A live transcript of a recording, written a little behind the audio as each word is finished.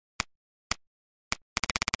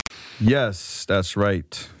Yes, that's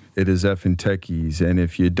right. It is Effin' Techies, and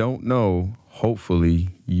if you don't know, hopefully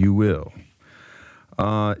you will.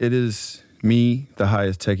 It is me, the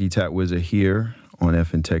highest techie tat wizard here on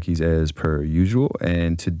Effin' Techies as per usual,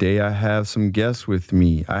 and today I have some guests with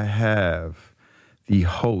me. I have the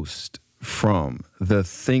host from the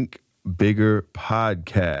Think Bigger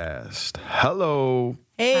podcast. Hello.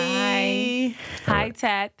 Hey. Hi,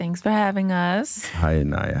 Tat. Thanks for having us. Hi,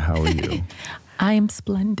 Anaya. How are you? I am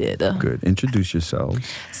splendid. Good. Introduce yourselves.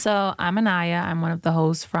 So I'm Anaya. I'm one of the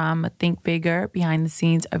hosts from Think Bigger, Behind the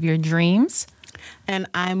Scenes of Your Dreams. And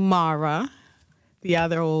I'm Mara, the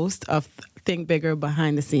other host of Think Bigger,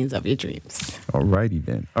 Behind the Scenes of Your Dreams. All righty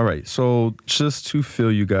then. All right. So just to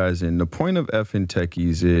fill you guys in, the point of Effin'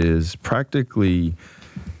 Techies is practically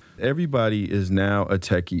everybody is now a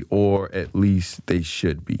techie, or at least they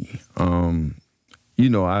should be.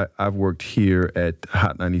 I've worked here at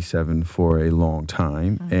Hot 97 for a long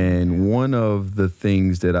time, and one of the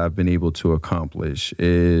things that I've been able to accomplish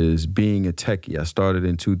is being a techie. I started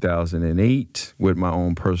in 2008 with my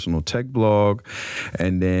own personal tech blog,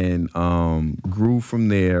 and then grew from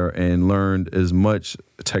there and learned as much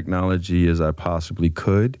technology as I possibly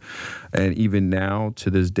could. And even now, to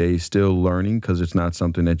this day, still learning, because it's not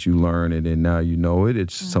something that you learn and then now you know it.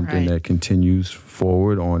 It's something that continues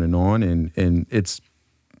forward on, and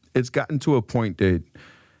it's gotten to a point that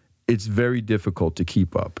it's very difficult to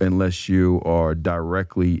keep up unless you are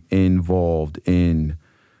directly involved in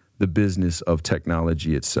the business of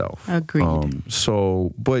technology itself. Agreed.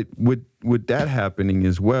 But with that happening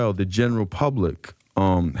as well, the general public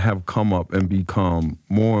have come up and become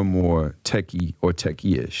more and more techie or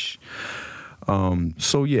techie-ish.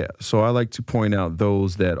 So I like to point out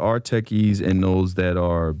those that are techies and those that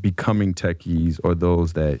are becoming techies, or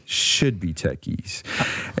those that should be techies.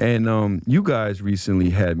 And you guys recently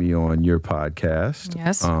had me on your podcast,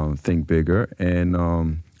 Yes. Think Bigger.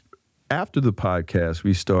 And after the podcast,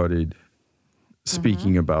 we started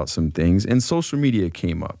speaking about some things, and social media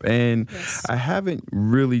came up. And I haven't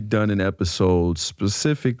really done an episode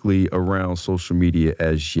specifically around social media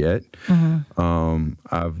as yet.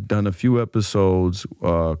 I've done a few episodes,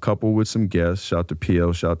 a couple with some guests, shout to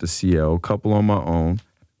PL, shout to CL, a couple on my own.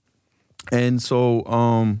 And so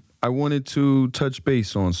I wanted to touch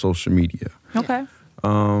base on social media. Okay.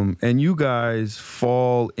 And you guys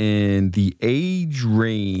fall in the age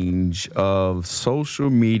range of social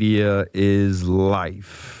media is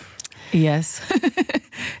life. Yes.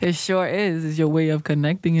 It sure is. It's your way of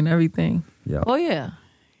connecting and everything. Yeah. Oh, yeah.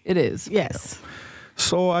 It is. Yes.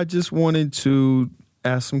 So I just wanted to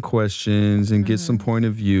ask some questions and get some point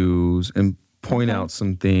of views and point out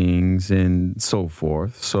some things and so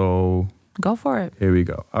forth. So Go for it. here we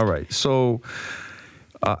go. All right. So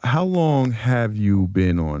how long have you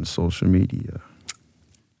been on social media?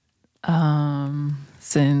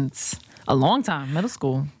 Since a long time, middle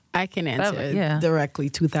school. I can answer Yeah. directly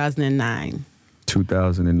 2009.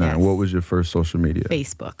 2009. Yes. What was your first social media?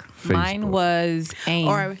 Facebook. Mine was AIM.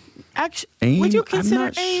 Or actually, AIM? would you I'm consider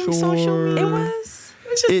not AIM sure. social media? It was.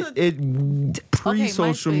 It's just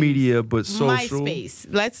Pre-social MySpace. media, but social. MySpace.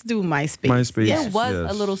 Let's do MySpace. MySpace. Yes. It was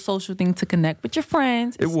a little social thing to connect with your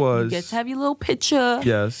friends. It was. You get to have your little picture.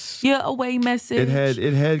 Yes. Your away message.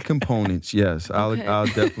 It had components. Yes, I'll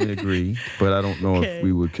definitely agree, but I don't know if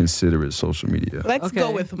we would consider it social media. Let's go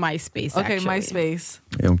Okay. with MySpace. Okay, actually. MySpace.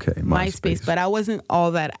 Okay, MySpace, but I wasn't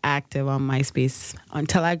all that active on MySpace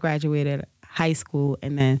until I graduated high school,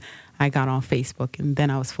 and then I got on Facebook, and then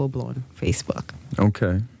I was full blown Facebook.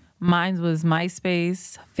 Okay. Mine was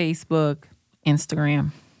MySpace, Facebook,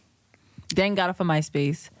 Instagram. Then got off of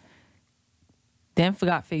MySpace. Then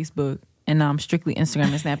forgot Facebook. And now I'm strictly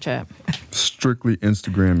Instagram and Snapchat. Strictly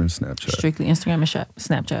Instagram and Snapchat. Strictly Instagram and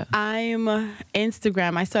Snapchat. I'm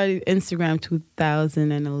Instagram. I started Instagram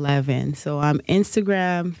 2011. So I'm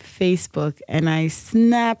Instagram, Facebook, and I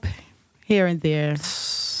snap here and there.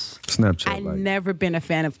 Snapchat. I've never been a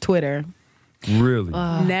fan of Twitter. Really?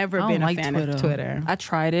 Never I don't been a like fan of Twitter. I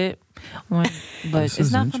tried it, but This it's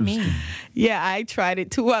is not for me. interesting. Yeah, I tried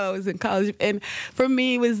it too while I was in college. And for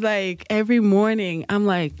me, it was like every morning, I'm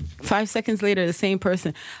like 5 seconds later, the same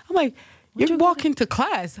person. I'm like, you're walking to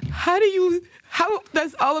class. How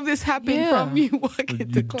does all of this happen from you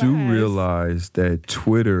walking to class? You do realize that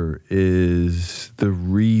Twitter is the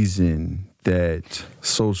reason that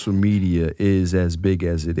social media is as big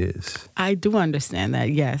as it is. I do understand that,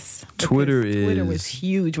 yes. Twitter was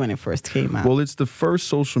huge when it first came out. Well, it's the first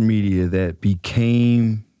social media that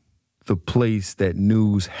became the place that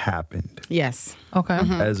news happened. Yes. Okay.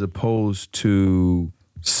 As opposed to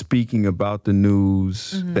speaking about the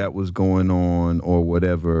news that was going on or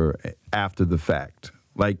whatever after the fact.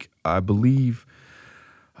 Like, I believe,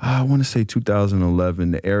 I want to say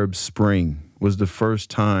 2011, the Arab Spring was the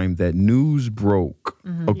first time that news broke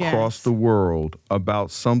across the world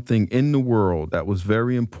about something in the world that was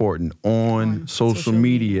very important on social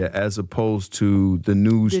media as opposed to the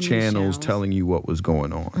news channels telling you what was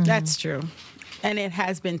going on. That's true. And it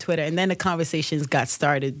has been Twitter. And then the conversations got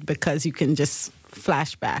started because you can just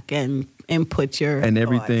flash back and input your And thoughts.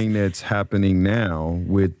 everything that's happening now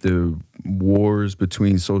with the wars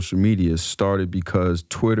between social media started because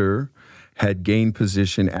Twitter had gained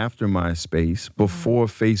position after MySpace, before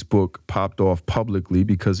Facebook popped off publicly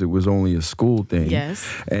because it was only a school thing. Yes.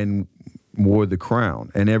 And wore the crown.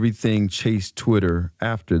 And everything chased Twitter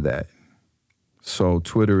after that. So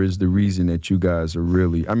Twitter is the reason that you guys are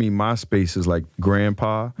really, I mean, MySpace is like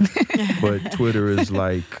grandpa, but Twitter is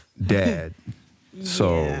like dad.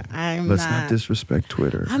 So let's not disrespect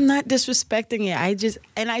Twitter. I'm not disrespecting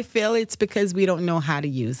it. I feel it's because we don't know how to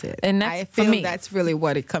use it. And that's, I feel for me, that's really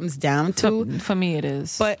what it comes down to. For me, it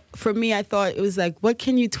is. But for me, I thought it was like, what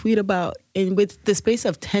can you tweet about? And with the space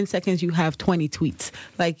of 10 seconds, you have 20 tweets.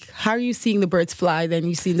 Like, how are you seeing the birds fly? Then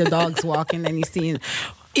you see the dogs walking. Then you see,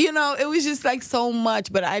 it was just like so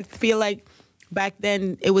much. But I feel like back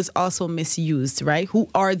then it was also misused, right? Who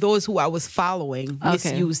are those who I was following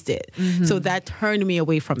misused it. So that turned me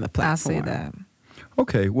away from the platform. I'll say that.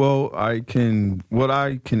 Okay, well, what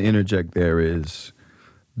I can interject there is,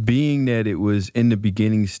 being that it was in the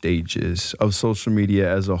beginning stages of social media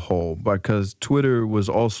as a whole, because Twitter was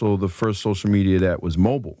also the first social media that was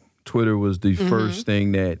mobile. Twitter was the first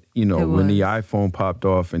thing that, when the iPhone popped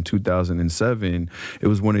off in 2007, it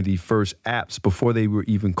was one of the first apps before they were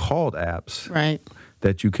even called apps, right,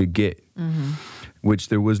 that you could get, which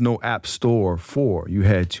there was no app store for. You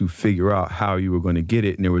had to figure out how you were going to get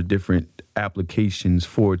it. And there were different applications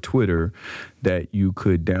for Twitter that you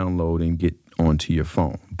could download and get onto your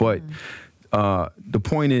phone. But the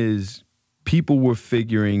point is, people were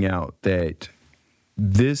figuring out that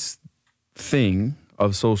this thing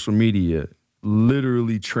of social media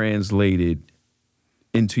literally translated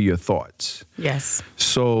into your thoughts. Yes.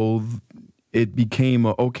 So it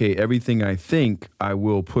became everything I think I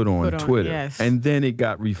will put on Twitter. Yes. And then it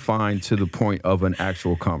got refined to the point of an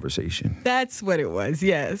actual conversation. That's what it was,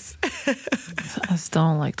 yes. I still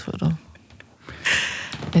don't like Twitter.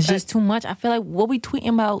 It's just too much. I feel like what we tweeting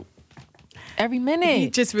about every minute. He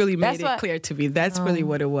just really made it clear to me. That's really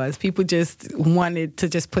what it was. People just wanted to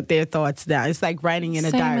just put their thoughts down. It's like writing in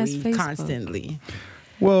a diary constantly.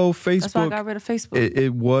 Well, Facebook. That's why I got rid of Facebook.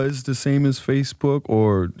 It was the same as Facebook,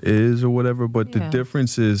 or is, or whatever. But the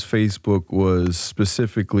difference is Facebook was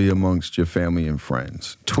specifically amongst your family and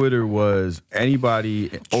friends. Twitter was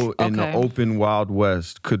anybody in the open Wild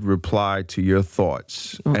West could reply to your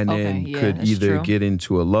thoughts, and then could either get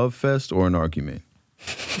into a love fest or an argument.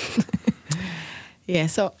 Yeah,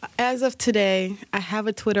 so as of today, I have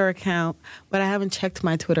a Twitter account, but I haven't checked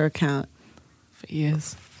my Twitter account For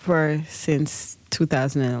years. Since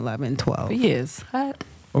 2011, 12. For years.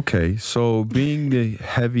 Okay, so being the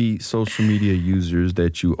heavy social media users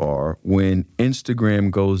that you are, when Instagram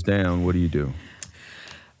goes down, what do you do?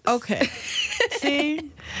 Okay. See?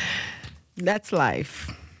 That's life.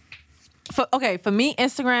 For me,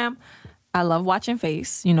 Instagram, I love watching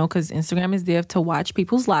face, because Instagram is there to watch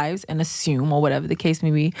people's lives and assume, or whatever the case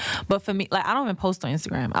may be. But for me, like, I don't even post on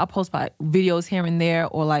Instagram. I'll post videos here and there,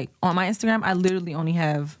 or like on my Instagram, I literally only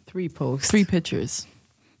have 3 posts. 3 pictures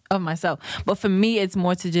of myself. But for me, it's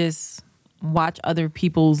more to just watch other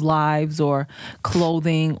people's lives or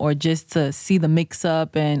clothing, or just to see the mix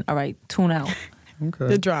up and, all right, tune out. Okay.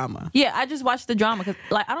 The drama. Yeah, I just watch the drama because,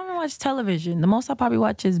 like, I don't even watch television. The most I probably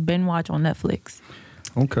watch is binge watch on Netflix.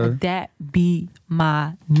 Okay. That be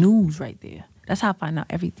my news right there. That's how I find out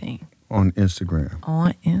everything. On Instagram.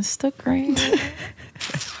 On Instagram?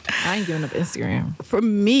 I ain't giving up Instagram. For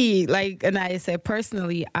me, like Anaya said,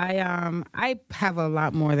 personally, I have a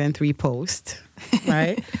lot more than 3 posts,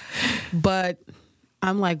 right? But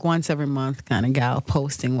I'm like once every month kind of gal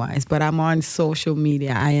posting wise, but I'm on social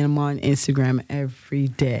media. I am on Instagram every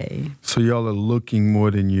day. So y'all are looking more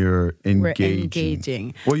than you're engaging. We're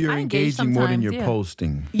engaging. Well, you're I engage engaging more than sometimes, you're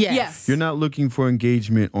posting. Yes. You're not looking for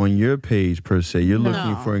engagement on your page per se. You're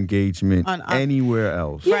looking for engagement anywhere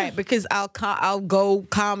else. Right, because I'll go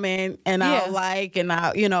comment and I'll like and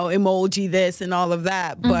I'll emoji this and all of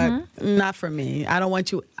that, but not for me. I don't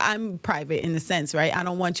want you. I'm private in the sense, right? I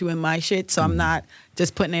don't want you in my shit, so I'm not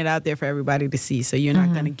just putting it out there for everybody to see. So you're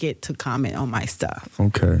not going to get to comment on my stuff.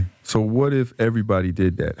 Okay. So what if everybody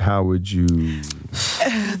did that? How would you?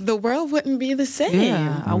 The world wouldn't be the same.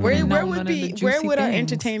 Yeah, where would our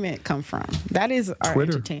entertainment come from? That is our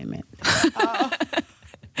Twitter. entertainment.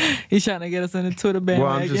 He's trying to get us on the Twitter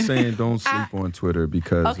bandwagon. Well, I'm just saying, don't sleep on Twitter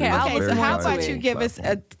because Okay, it's a Okay, very so how valuable about you give us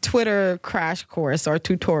platform. a Twitter crash course or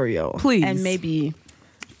tutorial? Please. And maybe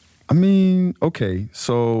I mean, okay,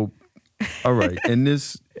 so all right, in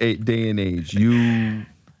this day and age, you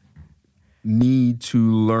need to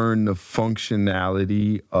learn the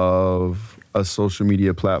functionality of a social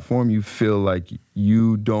media platform. You feel like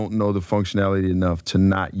you don't know the functionality enough to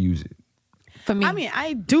not use it. For me, I mean,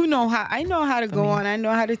 I know how to go on. I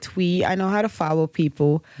know how to tweet. I know how to follow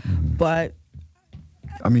people, but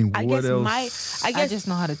I mean, I what guess else? I just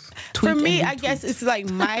know how to tweet. for me, and I guess retweet. it's like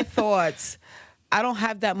my thoughts. I don't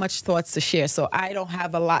have that much thoughts to share, so I don't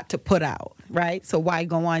have a lot to put out, right? So why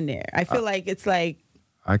go on there? I feel like it's like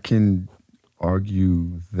I can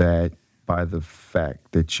argue that by the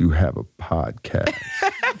fact that you have a podcast.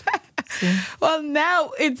 well,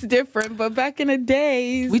 now it's different, but back in the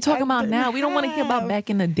days, we talking I about didn't now. We don't want to hear about have- back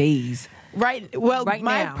in the days. Right. Well, Right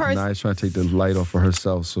my now. person. Nia's trying to take the light off of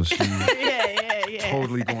herself, so she's Yeah.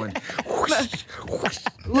 totally going.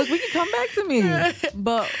 Look, we can come back to me,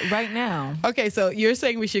 but right now. Okay, so you're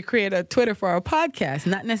saying we should create a Twitter for our podcast,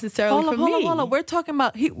 not necessarily for me. Hold up. We're talking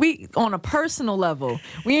about we on a personal level.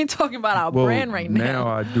 We ain't talking about our Well, brand right now now.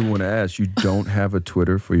 I do want to ask, you don't have a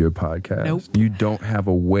Twitter for your podcast? Nope. You don't have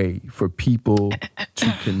a way for people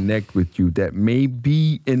to connect with you that may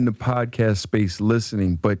be in the podcast space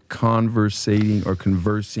listening, but conversating or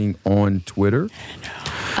conversing on Twitter?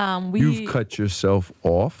 You've cut yourself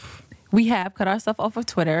off. We have cut ourselves off of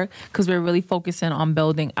Twitter because we're really focusing on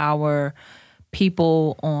building our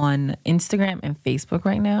people on Instagram and Facebook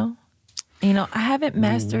right now. You know, I haven't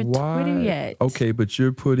mastered Twitter yet. Okay, but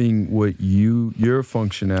you're putting your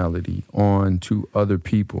functionality on to other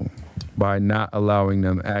people by not allowing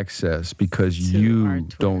them access because To our you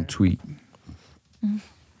Twitter. don't tweet.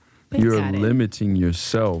 You're Got it. limiting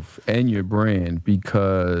yourself and your brand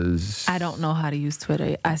because I don't know how to use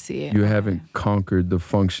Twitter. I see it. you haven't conquered the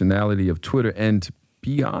functionality of Twitter. And to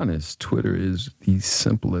be honest, Twitter is the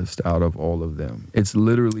simplest out of all of them. It's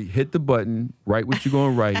literally hit the button, write what you're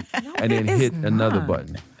going to write, and then it is hit another not.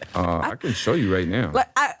 button. I can show you right now. Like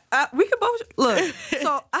we could both look.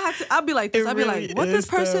 So I'll be like this. It I'll be really like, what is, this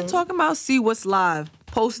person though. talking about? See what's live.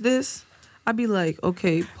 Post this. I'd be like,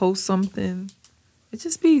 okay, post something. It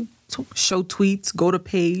just be show tweets, go to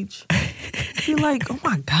page. Be like, oh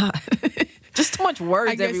my god, just too much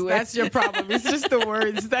words I guess everywhere. that's your problem. It's just the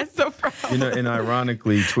words. That's the problem. You know, and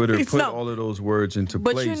ironically, Twitter put No. all of those words into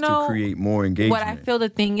But place you know, to create more engagement. What I feel the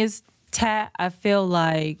thing is, Tat, I feel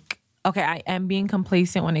like, okay, I am being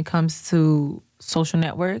complacent when it comes to social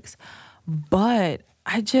networks, but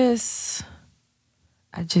I just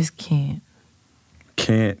can't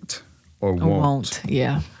Can't or or won't.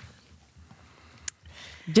 Yeah.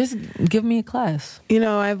 Just give me a class. You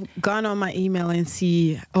know, I've gone on my email and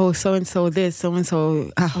see, so and so this, so and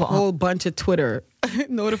so, a whole bunch of Twitter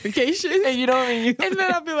notifications. And you don't even use And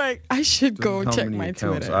then I'll be like, I should go How check many my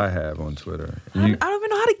accounts Twitter. I have on Twitter? I don't even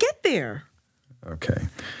know how to get there. Okay.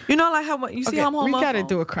 You know, like how you see how I'm on we my got to phone?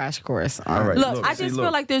 do a crash course. On All right. Look, I see, just look.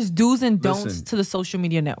 feel like there's do's and don'ts Listen. to the social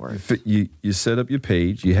media network. You set up your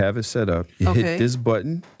page, you have it set up, you Okay. hit this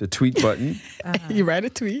button, the tweet button, You write a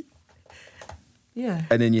tweet. Yeah.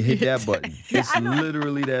 and then you hit that button. Yeah, It's I know.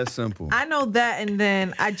 literally that simple. I know that, and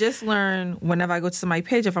then I just learned whenever I go to my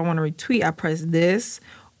page, if I want to retweet, I press this,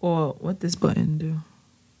 or what this button do?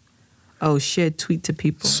 Oh, share tweet to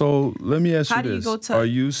people. So let me ask How you do you this. go to- Are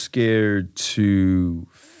you scared to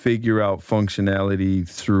figure out functionality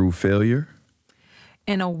through failure?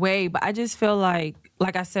 In a way, but I just feel like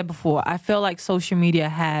I said before, I feel like social media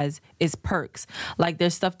has its perks. Like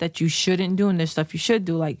there's stuff that you shouldn't do and there's stuff you should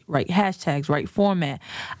do, like write hashtags, write format.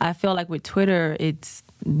 I feel like with Twitter, it's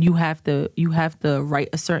you have to write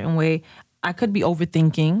a certain way. I could be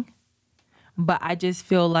overthinking, but I just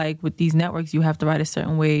feel like with these networks, you have to write a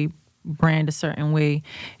certain way, brand a certain way,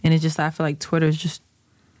 and it's just I feel like Twitter is just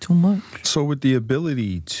too much. So with the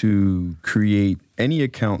ability to create any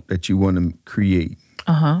account that you want to create,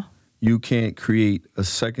 you can't create a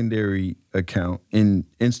secondary account. In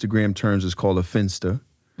Instagram terms, it's called a Finsta.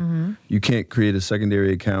 You can't create a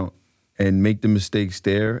secondary account and make the mistakes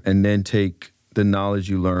there and then take the knowledge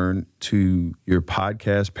you learn to your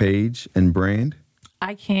podcast page and brand.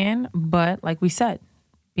 I can, but like we said,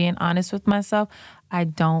 being honest with myself,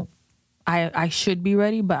 I should be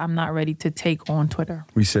ready, but I'm not ready to take on Twitter.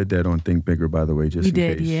 We said that on Think Bigger, by the way, just We in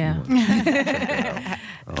did, case. yeah.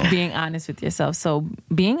 Being honest with yourself. So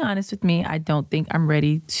being honest with me, I don't think I'm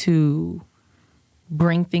ready to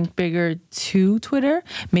bring Think Bigger to Twitter.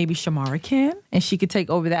 Maybe Shamara can, and she could take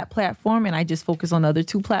over that platform, and I just focus on the other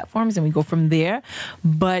 2 platforms, and we go from there.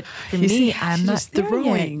 But for me, I'm not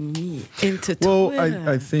throwing me into Twitter. Well,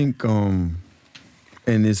 I think, and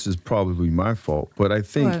this is probably my fault, but I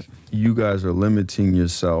think What? you guys are limiting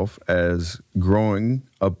yourself as growing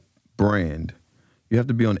a brand. You have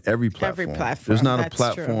to be on every platform. Every platform, There's not a that's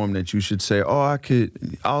platform that you should say, oh,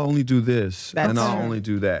 I'll only do this, That's and I'll true. only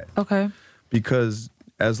do that. Okay. Because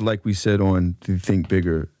as like we said on the Think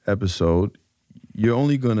Bigger episode, you're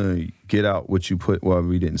only going to get out what you put. Well,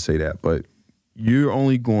 we didn't say that, but you're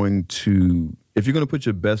only going to, if you're going to put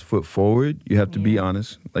your best foot forward, you have to be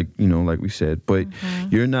honest, like we said, but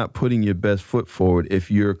you're not putting your best foot forward if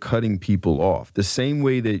you're cutting people off. The same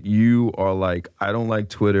way that you are like, I don't like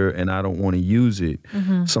Twitter and I don't want to use it.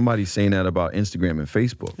 Somebody's saying that about Instagram and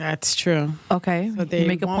Facebook. That's true. Okay. So they you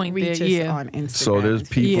make a won't point reach there. us Yeah. on Instagram. So there's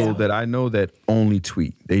people Yeah. that I know that only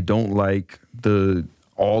tweet. They don't like the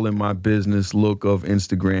all in my business look of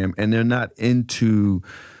Instagram, and they're not into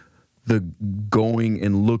the going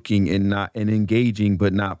and looking and engaging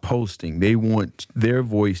but not posting. They want their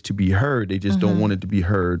voice to be heard. They just don't want it to be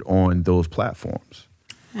heard on those platforms.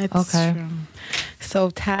 That's Okay. true. So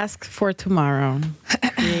task for tomorrow,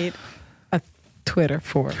 create a Twitter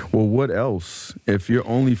for. Well, what else? If you're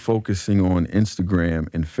only focusing on Instagram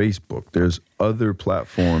and Facebook, there's other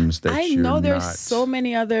platforms that I you're know there's not. so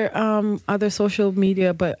many other social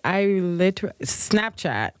media, but I literally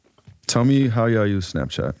Snapchat. Tell me how y'all use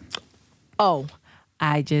Snapchat. Oh,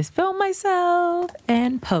 I just film myself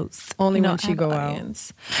and post. Only when I she have go an out.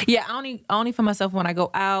 audience. Yeah, only for myself when I go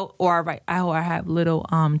out, or I have little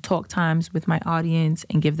talk times with my audience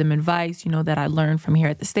and give them advice, that I learned from here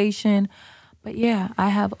at the station. But yeah, I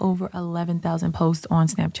have over 11,000 posts on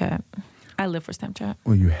Snapchat. I live for Snapchat.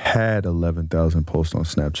 Well, you had 11,000 posts on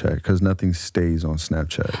Snapchat because nothing stays on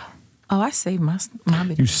Snapchat. Oh, I saved my You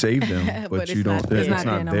video. save them, but But you it's don't. not there. It's It's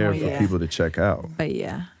not not there there no for more, yeah. people to check out. But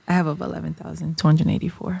yeah, I have over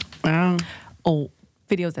 11,284. Wow. Oh,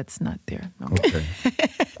 videos that's not there. No. Okay.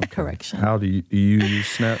 Correction. How do you use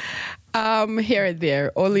Snap? Here and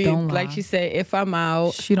there. Only Don't like lie. she said, if I'm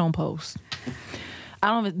out. She don't post.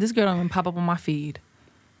 This girl don't even pop up on my feed.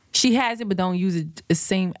 She has it, but don't use it the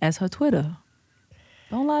same as her Twitter.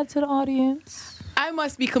 Don't lie to the audience. I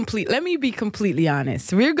must be complete. Let me be completely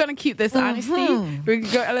honest. We're gonna keep this honesty.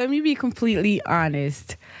 Let me be completely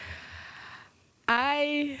honest.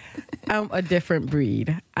 I am a different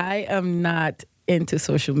breed. I am not into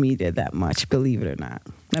social media that much, believe it or not.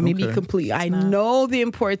 Let me be Okay. complete. I know the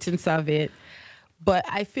importance of it, but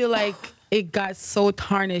I feel like it got so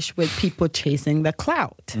tarnished with people chasing the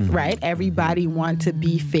clout, right? Everybody want to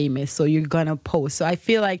be famous, so you're gonna post. So I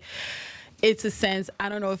feel like it's a sense, I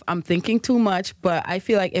don't know if I'm thinking too much, but I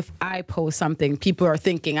feel like if I post something, people are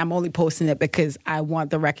thinking I'm only posting it because I want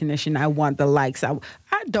the recognition, I want the likes. I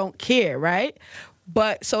don't care, right?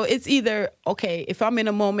 But so it's either, okay, if I'm in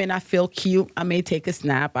a moment, I feel cute, I may take a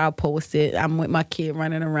snap, I'll post it. I'm with my kid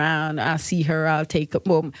running around, I'll see her, I'll take a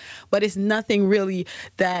moment. But it's nothing really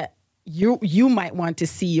that you might want to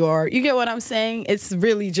see, or you get what I'm saying? It's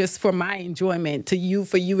really just for my enjoyment, for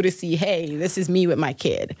you to see, hey, this is me with my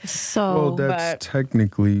kid. So Well, that's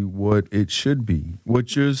technically what it should be.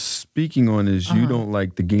 What you're speaking on is you don't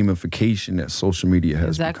like the gamification that social media has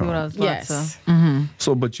exactly become. what I was about Yes. to.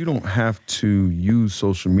 So, but you don't have to use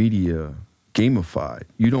social media gamified.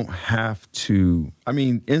 You don't have to. I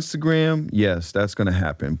mean, Instagram, yes, that's going to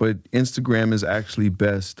happen. But Instagram is actually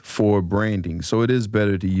best for branding. So it is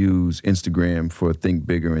better to use Instagram for Think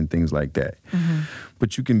Bigger and things like that.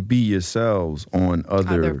 But you can be yourselves on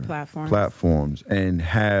other platforms and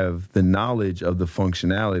have the knowledge of the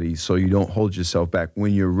functionality so you don't hold yourself back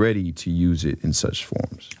when you're ready to use it in such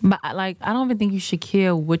forms. But I don't even think you should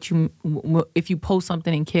care if you post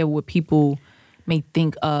something and care what people may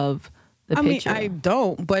think of the picture. I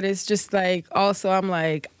don't, but it's just like, also I'm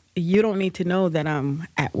like, you don't need to know that I'm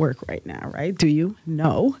at work right now, right? Do you?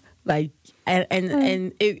 No. Like, and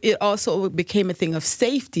it also became a thing of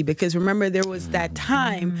safety, because remember there was that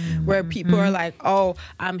time where people are like, oh,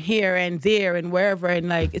 I'm here and there and wherever, and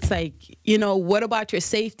like, it's like, what about your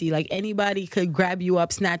safety? Like, anybody could grab you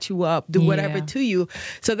up, snatch you up, do whatever to you.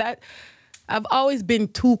 So that I've always been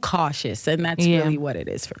too cautious, and that's really what it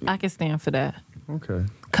is for me. I can stand for that. Okay.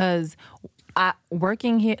 Because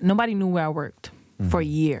working here, nobody knew where I worked for a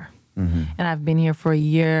year. And I've been here for a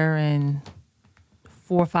year and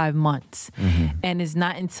 4 or 5 months. And it's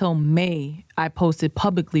not until May I posted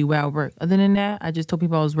publicly where I work. Other than that, I just told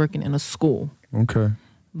people I was working in a school. Okay.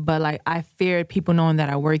 But like, I feared people knowing that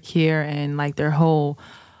I work here, and like their whole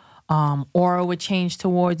aura would change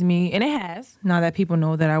towards me, and it has. Now that people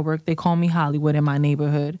know that I work, they call me Hollywood in my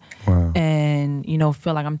neighborhood. Wow. And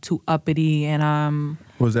feel like I'm too uppity, and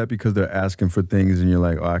Was that because they're asking for things and you're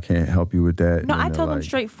like, oh, I can't help you with that? no, And I they're tell them like,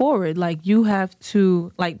 straightforward. Like, you have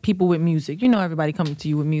to, like, people with music. Everybody coming to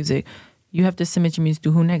you with music. You have to submit your music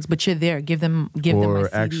to Who Next, but you're there. Give them my CD. Or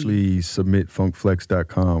actually submit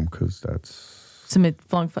funkflex.com because that's... Submit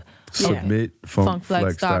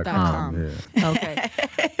funkflex.com. Yeah. Okay.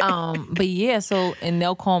 But yeah, so, and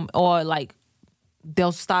they'll call me, or like,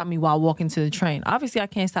 they'll stop me while walking to the train. Obviously, I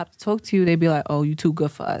can't stop to talk to you. They'd be like, oh, you too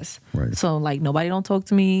good for us. Right. So, like, nobody don't talk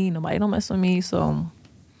to me. Nobody don't mess with me. So,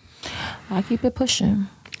 I keep it pushing.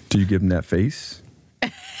 Do you give them that face?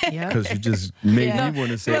 Yeah. Because you just made me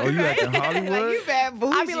want to say, oh, you acting Hollywood? Like, you bad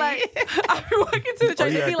bougie. I'd be like, I'd be walking to the Oh,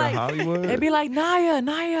 train. you They'd be acting like, Hollywood? they'd be like, Naya,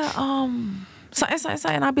 something.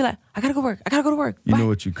 And I'd be like, I gotta go to work. You Bye. know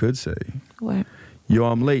what you could say? What? Yo,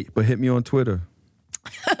 I'm late, but hit me on Twitter.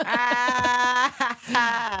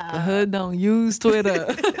 The hood don't use Twitter.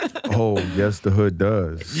 Oh, yes, the hood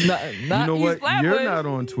does. not You know East what? Flatbush. You're not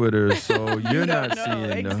on Twitter, so you're not seeing the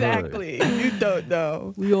hood. Exactly. You don't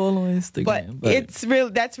know. We all on Instagram. But it's real.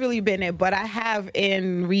 That's really been it. But I have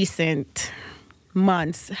in recent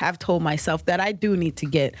months have told myself that I do need to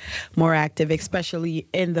get more active, especially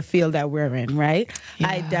in the field that we're in, right?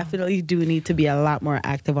 I Yeah. definitely do need to be a lot more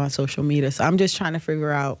active on social media. So I'm just trying to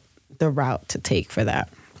figure out the route to take for that.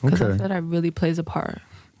 because I Okay. feel that really plays a part.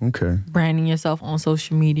 Okay. Branding yourself on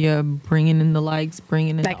social media, bringing in the likes,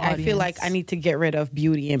 bringing in Like, the audience. I feel like I need to get rid of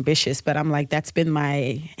beauty ambitious, but I'm like, that's been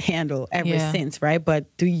my handle ever Yeah. since, right? But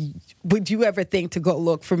would you ever think to go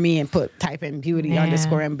look for me and type in beauty Yeah.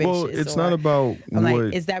 _ambitious? Well, it's or- not about I'm what...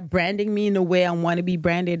 like, is that branding me in the way I want to be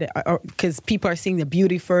branded? Because people are seeing the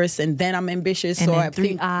beauty first and then I'm ambitious. And so then I 3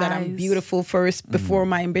 think that I'm eyes. beautiful first before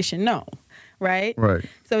my ambition. No. Right? Right.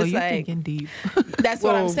 So Oh, it's you're like, thinking deep. that's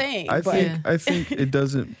what I'm Well, saying. I but think it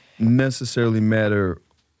doesn't necessarily matter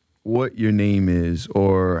what your name is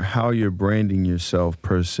or how you're branding yourself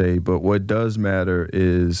per se, but what does matter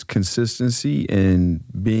is consistency and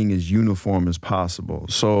being as uniform as possible.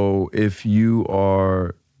 So if you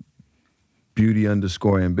are beauty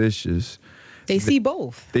 _ambitious, they see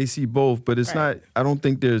both. they see both, but it's Right. not, I don't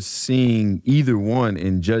think they're seeing either one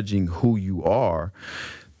and judging who you are.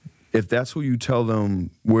 If that's who you tell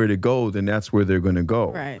them where to go, then that's where they're going to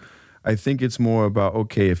go. Right. I think it's more about,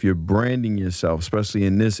 okay, if you're branding yourself, especially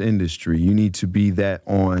in this industry, you need to be that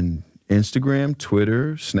on Instagram,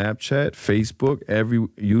 Twitter, Snapchat, Facebook,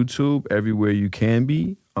 YouTube, everywhere you can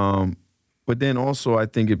be. But then also, I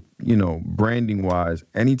think, branding wise,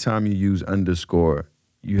 anytime you use _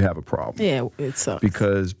 you have a problem. Yeah, it sucks.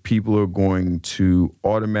 Because people are going to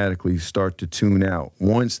automatically start to tune out.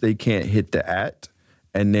 Once they can't hit the @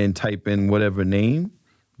 and then type in whatever name,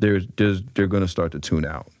 they're going to start to tune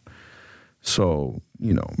out. So,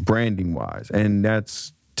 branding wise. And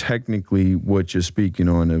that's technically what you're speaking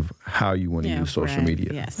on of how you want to use social brand, media.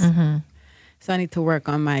 Yes. So I need to work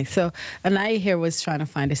on so Anaya here was trying to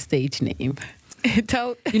find a stage name. It's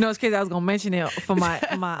crazy. I was gonna mention it for my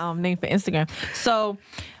name for Instagram. So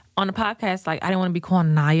on the podcast, like, I didn't want to be called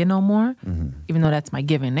Naya no more, even though that's my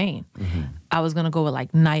given name. I was gonna go with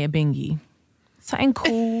like Naya Bingy, something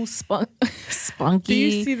cool, spunky. Do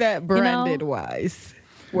you see that branded wise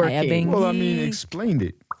Naya working? Bingy. Well, I mean, explain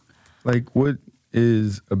it. Like, what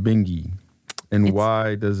is a bingy? And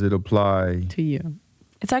why does it apply? To you.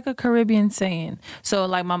 It's like a Caribbean saying. So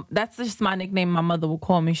like that's just my nickname. My mother will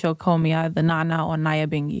call me. She'll call me either Nana or Naya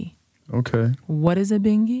Bingy. Okay. What is a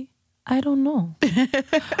bingy? I don't know.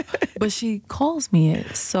 But she calls me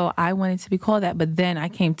it. So I wanted to be called that. But then I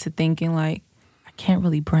came to thinking, like, I can't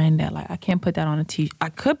really brand that. Like, I can't put that on a t-shirt. I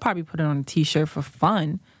could probably put it on a t-shirt for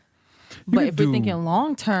fun. But could if we're do- thinking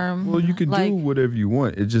long term, Well, you can like, do whatever you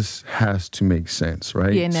want. It just has to make sense,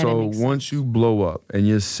 right? Yeah, and that it so makes once you blow up and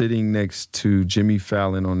you're sitting next to Jimmy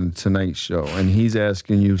Fallon on the Tonight Show and he's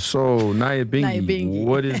asking you, so Naya Bingy, Naya Bingy.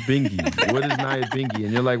 what is Bingy? What is Naya Bingy?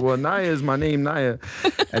 And you're like, well, Naya is my name, Naya.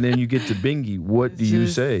 And then you get to Bingy. What do you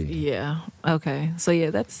just- say? Yeah. Okay. So yeah,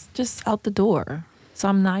 that's just out the door. So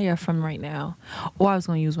I'm Naya from right now. Or I was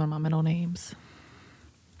going to use one of my middle names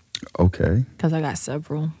Okay. because I got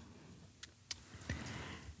several.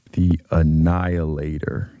 The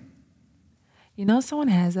Annihilator. Someone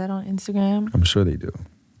has that on Instagram. I'm sure they do.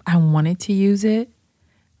 I wanted to use it,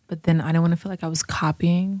 but then I didn't want to feel like I was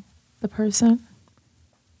copying the person.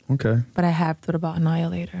 Okay. But I have thought about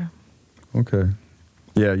Annihilator. Okay.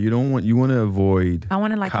 Yeah, you want to avoid I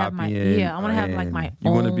want to like have my copying, I want to have like and my you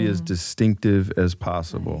own. want to be as distinctive as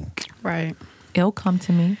possible. Right. It'll come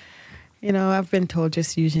to me. You know, I've been told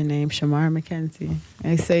just use your name, Shamar McKenzie.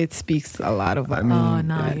 I say it speaks a lot of. I mean, Oh,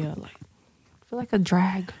 Naya. Like, I feel like a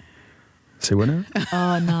drag. say what now?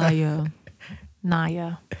 You Naya.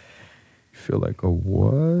 Naya. feel like a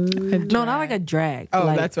what? No, not like a drag. Oh,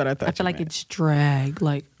 like, that's what I thought I feel you like meant. it's drag.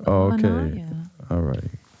 Like, Oh, okay. Naya. All right.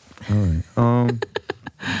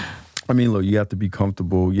 I mean, look, you have to be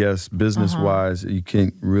comfortable. Yes, business-wise, you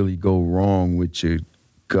can't really go wrong with your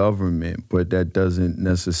government, but that doesn't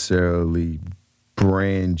necessarily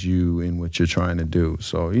brand you in what you're trying to do.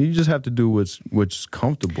 So you just have to do what's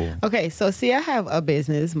comfortable. Okay, so see, I have a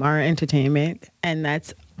business, Mara Entertainment, and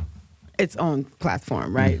that's its own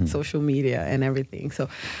platform, right? Social media and everything. So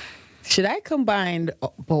should I combine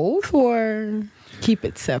both or keep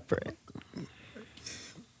it separate?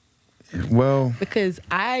 Well, Because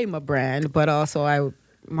I'm a brand, but also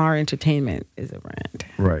Mara Entertainment is a brand.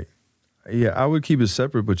 right. Yeah, I would keep it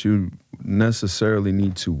separate, but you necessarily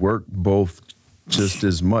need to work both just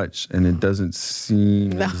as much, and it doesn't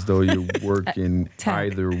seem as though you're working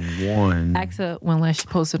Tag. either one. Ask her when last she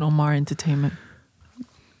posted on Mar Entertainment.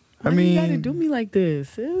 I Why you gotta mean, do me like this,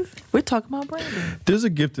 sis? We're talking about branding. there's a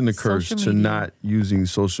gift and a curse Social to media. not using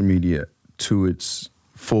social media to its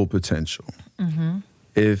full potential.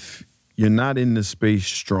 If you're not in the space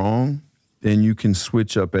strong, then you can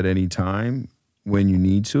switch up at any time when you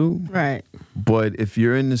need to. Right. But if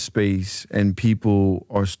you're in the space and people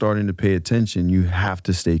are starting to pay attention, you have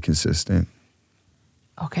to stay consistent.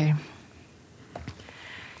 Okay.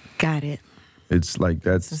 Got it. It's like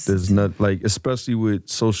there's not like, especially with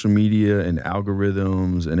social media and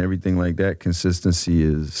algorithms and everything like that, consistency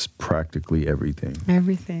is practically everything.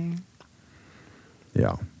 Everything.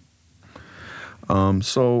 Yeah.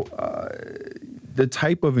 So the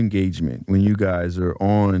type of engagement when you guys are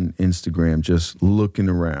on Instagram, just looking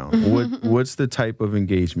around, what's the type of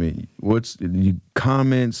engagement? What's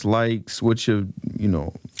comments, likes? What's your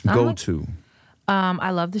go to? I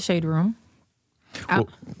love the Shade Room. Well,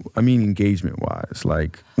 I mean, engagement wise,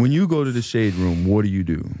 like when you go to the Shade Room, what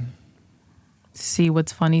do? See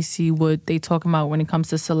what's funny, see what they talking about when it comes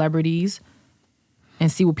to celebrities,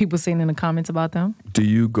 and see what people saying in the comments about them. Do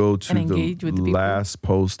you go to And engage the with the people. last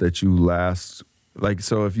post that you like?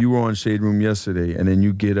 So if you were on Shade Room yesterday and then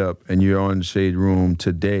you get up and you're on Shade Room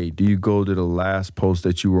today, do you go to the last post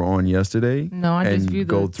that you were on yesterday? No, I just and view the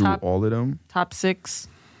go through top- all of them. Top 6.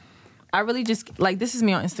 I really just, like, this is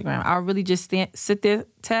me on Instagram. I'll really just sit there,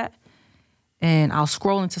 and I'll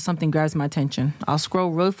scroll until something grabs my attention. I'll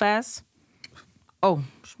scroll real fast. Oh,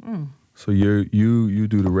 So you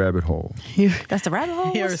do the rabbit hole. that's the rabbit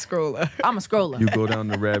hole? You're a scroller. I'm a scroller. You go down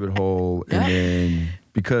the rabbit hole, Yeah. and then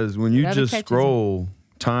because when you Whatever just catches scroll,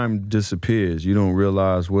 time disappears. You don't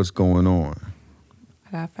realize what's going on.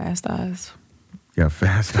 I got fast eyes. Yeah,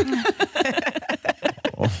 fast.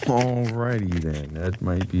 Alrighty then. That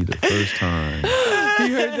might be the first time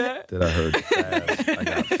You heard that? I heard fast. I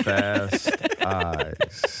got fast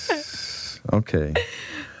eyes. Okay.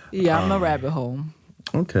 Yeah, I'm a rabbit hole.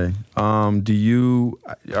 Okay. Do you?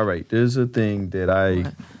 All right. There's a thing that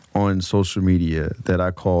What? on social media that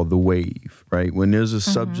I call the wave. Right. When there's a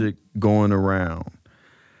subject going around,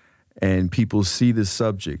 and people see the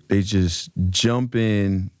subject, they just jump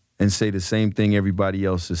in and say the same thing everybody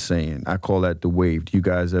else is saying. I call that the wave. Do you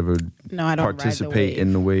guys ever No, I don't participate ride the wave.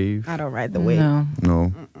 in the wave? I don't ride the wave. No.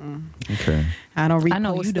 No. Okay. I don't I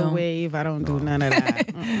know you repost the don't. wave. I don't do none of that.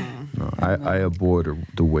 Mm-mm. No. I abhor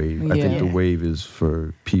the wave. I think Yeah. the wave is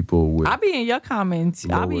for people with. I be in your comments.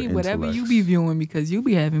 I be Lower in whatever you intellects. be viewing because you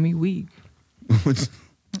be having me weak.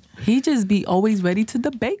 He just be always ready to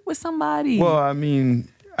debate with somebody. Well, I mean,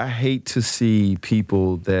 I hate to see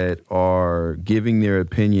people that are giving their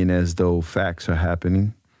opinion as though facts are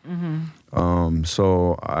happening.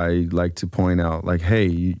 So I like to point out, like,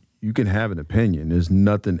 hey, you can have an opinion. There's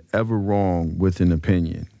nothing ever wrong with an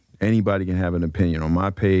opinion. Anybody can have an opinion on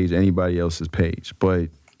my page, anybody else's page. But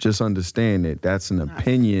just understand that that's an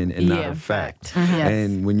opinion and not Yeah, a fact. Yes.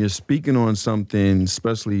 And when you're speaking on something,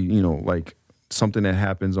 especially, like something that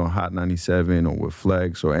happens on Hot 97 or with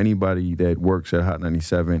Flex or anybody that works at Hot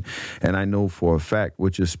 97, and I know for a fact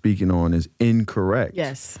what you're speaking on is incorrect,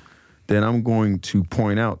 Yes. then I'm going to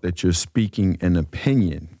point out that you're speaking an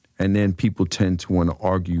opinion. And then people tend to want to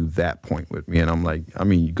argue that point with me. And I'm like, I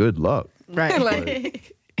mean, good luck. Right.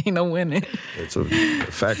 like, ain't no winning. It's a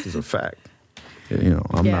fact is a fact. I'm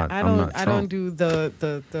yeah, not. I I'm don't. not I Trump. don't do the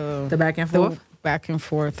The back and forth? back and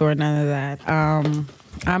forth or none of that.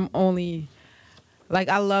 I'm only like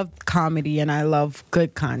I love comedy and I love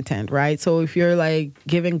good content, right? So if you're like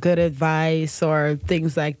giving good advice or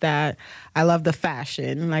things like that, I love the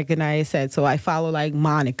fashion, like Anaya said. So I follow like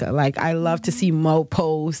Monica. Like I love to see Mo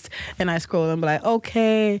post and I scroll and be like,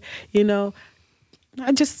 okay, you know,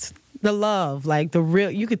 the love, like the real,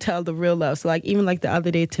 you could tell the real love. So like even like the other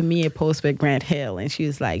day Tamia posted with Grant Hill and she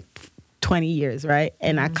was like 20 years, right?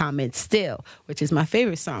 And I comment Still, which is my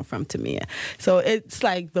favorite song from Tamia. So it's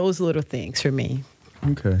like those little things for me.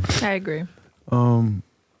 Okay. I agree. The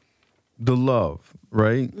love,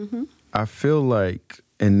 right? Mm-hmm. I feel like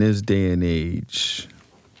in this day and age,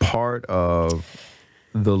 part of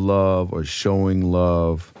the love or showing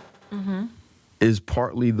love is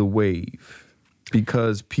partly the wave,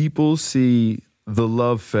 because people see the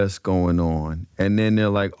love fest going on and then they're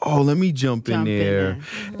like, oh, let me jump in there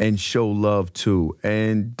and show love too,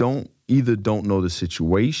 and don't know the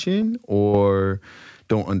situation or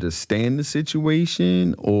don't understand the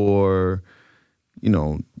situation, or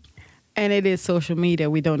and it is social media,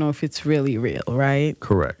 we don't know if it's really real, right?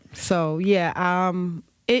 Correct. So yeah,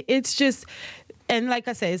 it's just, and like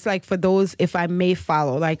I said, it's like for those, if I may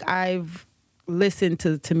follow, like I've listened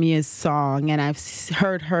to Tamia's song and I've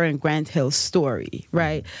heard her and Grant Hill's story,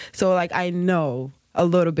 right? So like I know a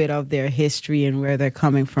little bit of their history and where they're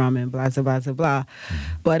coming from and blah, blah, blah, blah, blah.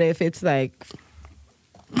 But if it's like,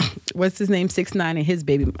 what's his name, 6ix9ine and his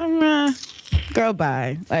baby, girl,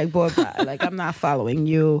 bye. Like, boy, bye. Like, I'm not following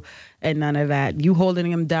you and none of that. You holding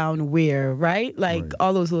him down where, right? Like,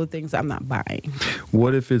 all those little things I'm not buying.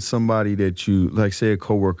 What if it's somebody that you, like, say a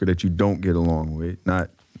coworker that you don't get along with,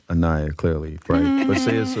 not Anaya, clearly, right? But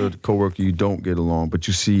say it's a coworker you don't get along, but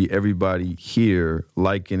you see everybody here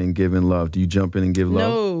liking and giving love. Do you jump in and give love?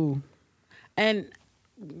 No. And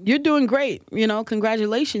you're doing great,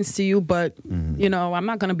 congratulations to you, but, I'm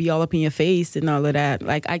not going to be all up in your face and all of that.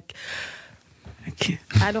 Like, I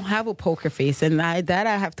don't have a poker face, and I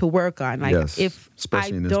have to work on. Like, yes, if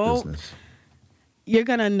especially I in this don't, business. You're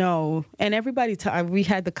going to know. And everybody, we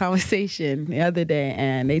had the conversation the other day,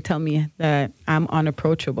 and they tell me that I'm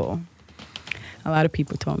unapproachable. A lot of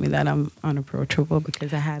people told me that I'm unapproachable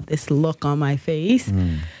because I have this look on my face.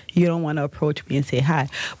 You don't want to approach me and say hi.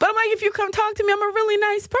 But I'm like, if you come talk to me, I'm a really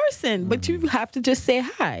nice person. But you have to just say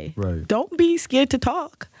hi. Right. Don't be scared to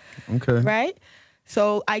talk. Okay. Right?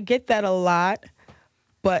 So I get that a lot.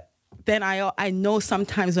 But then I know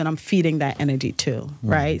sometimes when I'm feeding that energy too.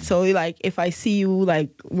 Right? So like if I see you, like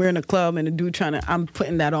we're in a club and a dude I'm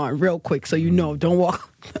putting that on real quick so don't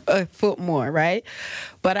walk a foot more. Right?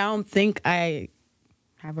 But I don't think I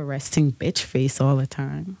have a resting bitch face all the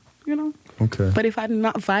time. Okay. But if I'm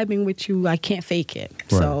not vibing with you, I can't fake it.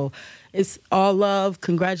 Right. So it's all love.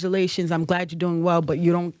 Congratulations. I'm glad you're doing well, but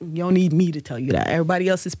you don't need me to tell you that. Everybody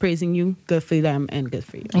else is praising you. Good for them and good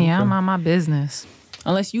for you. Yeah, I'm on my business.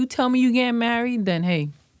 Unless you tell me you getting married, then hey,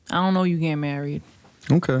 I don't know you getting married.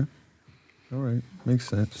 Okay. All right. Makes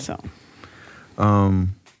sense. So,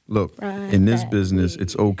 look, in this business,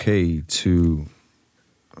 it's okay to,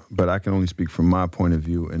 but I can only speak from my point of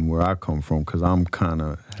view and where I come from, because I'm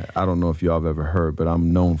I don't know if y'all have ever heard, but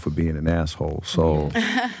I'm known for being an asshole. So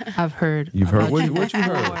I've heard. You've heard? What you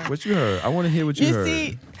heard? What you heard? I want to hear what you heard.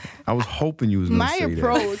 See, I was hoping you was going to say that. My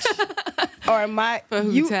approach, or my... For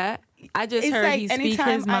Hootat? I just heard like he speak anytime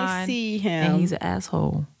his mind, I see him, and he's an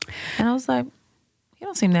asshole. And I was like, he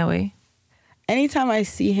don't seem that way. Anytime I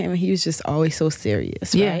see him, he was just always so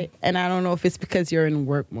serious, right? And I don't know if it's because you're in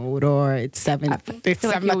work mode or it's 7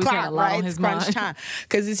 o'clock, right? It's crunch time.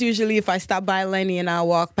 Because it's usually if I stop by Lenny and I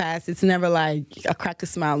walk past, it's never like a crack a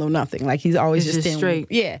smile or nothing. Like he's always just in straight.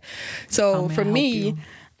 Yeah. So for me,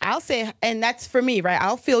 I'll say, and that's for me, right?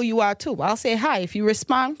 I'll fill you out too. I'll say hi. If you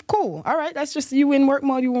respond, cool. All right, that's just you in work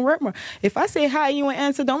mode, you in work mode. If I say hi, you ain't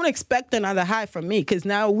answer, don't expect another hi from me, because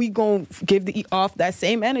now we going to give off that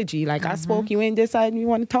same energy. Like I spoke, you ain't deciding you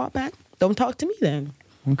want to talk back? Don't talk to me then.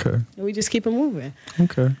 Okay. And we just keep it moving.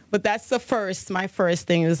 Okay. But that's my first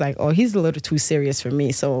thing is like, oh, he's a little too serious for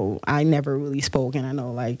me. So I never really spoke. And I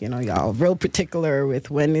know, like, y'all real particular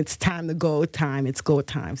with when it's time to go time, it's go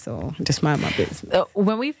time. So just mind my business.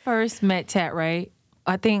 When we first met, Tat, right?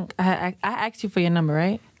 I think I asked you for your number,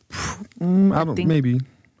 right?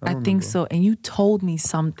 I think so. And you told me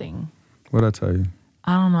something. What'd I tell you?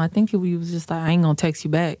 I don't know. I think you was just like, I ain't going to text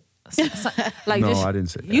you back. Like, no, I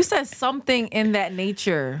didn't say that. You said something in that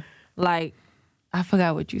nature. Like, I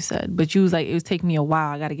forgot what you said, but you was like, it was taking me a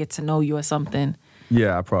while. I got to get to know you or something.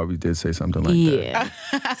 Yeah, I probably did say something like that.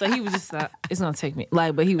 Yeah. So he was just like, it's going to take me.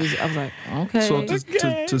 Like, but I was like, okay. So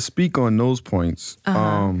to speak on those points,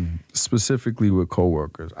 specifically with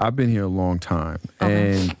coworkers, I've been here a long time.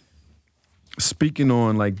 And speaking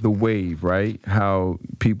on like the wave, right? How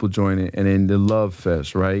people join it, and then the Love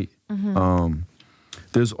Fest, right?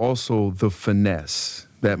 There's also the finesse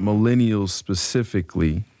that millennials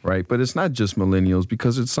specifically, right? But it's not just millennials,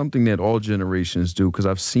 because it's something that all generations do, because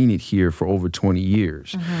I've seen it here for over 20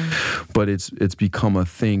 years. But it's become a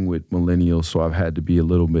thing with millennials, so I've had to be a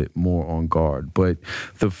little bit more on guard. But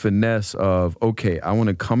the finesse of, okay, I want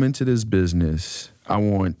to come into this business, I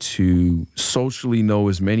want to socially know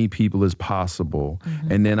as many people as possible,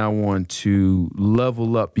 and then I want to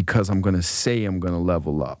level up because I'm going to say I'm going to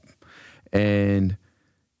level up. And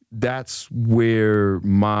that's where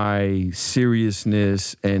my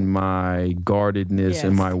seriousness and my guardedness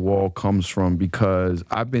and my wall comes from, because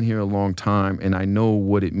I've been here a long time and I know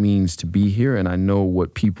what it means to be here, and I know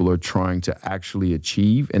what people are trying to actually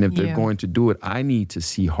achieve. And if they're going to do it, I need to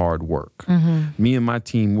see hard work. Me and my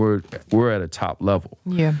team, we're at a top level.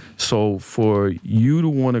 Yeah. So for you to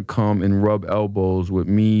want to come and rub elbows with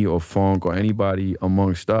me or Funk or anybody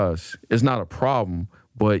amongst us, it's not a problem,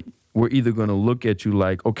 but we're either going to look at you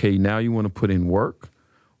like, okay, now you want to put in work,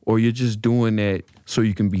 or you're just doing that so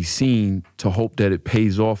you can be seen to hope that it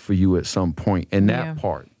pays off for you at some point. And that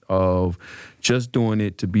part of just doing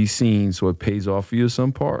it to be seen so it pays off for you at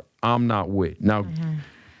some part, I'm not with. Now,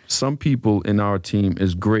 some people in our team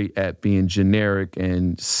is great at being generic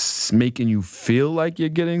and making you feel like you're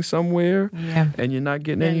getting somewhere and you're not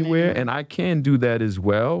getting anywhere. And I can do that as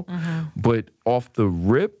well. But off the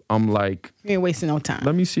rip, I'm like, you ain't wasting no time.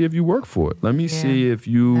 Let me see if you work for it. Let me see if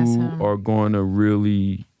you are going to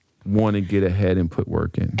really want to get ahead and put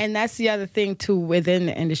work in. And that's the other thing too within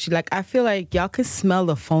the industry. Like, I feel like y'all can smell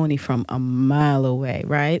the phony from a mile away,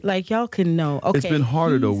 right? Like, y'all can know. Okay, it's been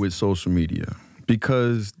harder though with social media,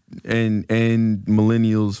 because and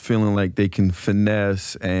millennials feeling like they can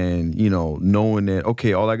finesse, and knowing that,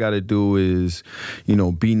 okay, all I got to do is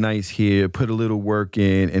be nice here, put a little work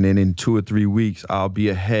in, and then in 2 or 3 weeks I'll be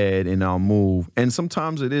ahead and I'll move. And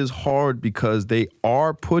sometimes it is hard because they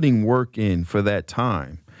are putting work in for that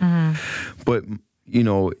time. But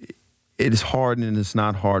it's hard, and it's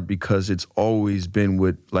not hard because it's always been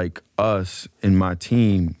with like us and my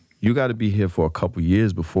team. You got to be here for a couple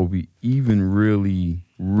years before we even really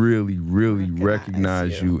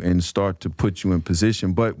recognize you and start to put you in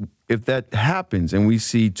position. But if that happens and we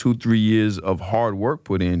see 2-3 years of hard work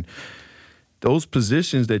put in, those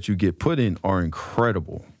positions that you get put in are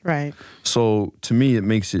incredible. Right. So to me, it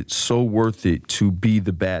makes it so worth it to be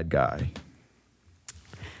the bad guy.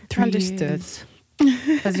 Understood.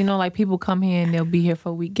 Because like people come here and they'll be here for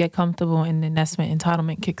a week, get comfortable, and then that's when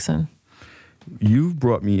entitlement kicks in. You've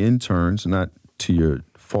brought me interns, not to your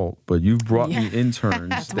fault, but you've brought me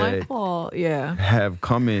interns that my fault. have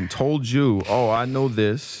come in, told you, oh, I know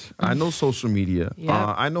this, I know social media,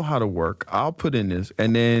 I know how to work, I'll put in this.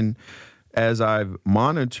 And then as I've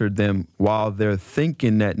monitored them while they're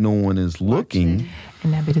thinking that no one is looking,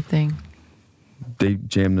 and that be the thing, they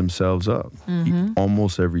jam themselves up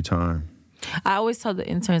almost every time. I always tell the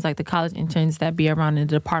interns, like the college interns that be around in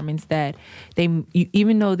the departments, that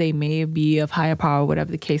even though they may be of higher power,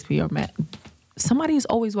 whatever the case be, somebody is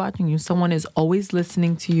always watching you. Someone is always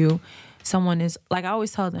listening to you. Someone is, like I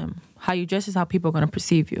always tell them, how you dress is how people are going to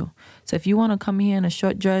perceive you. So if you want to come here in a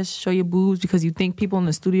short dress, show your boobs because you think people in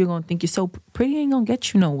the studio are going to think you're so pretty, ain't going to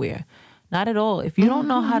get you nowhere. Not at all. If you don't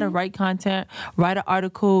know how to write content, write an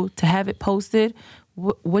article to have it posted,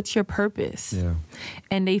 what's your purpose? Yeah.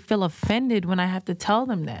 And they feel offended when I have to tell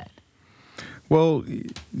them that. Well,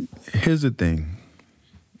 here's the thing.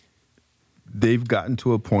 They've gotten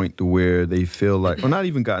to a point to where they feel like, or not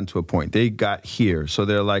even gotten to a point, they got here. So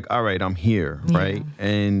they're like, all right, I'm here, right?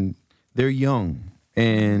 And they're young.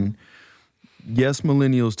 And yes,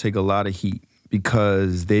 millennials take a lot of heat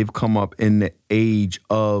because they've come up in the age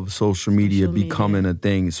of social media becoming a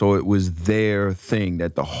thing. So it was their thing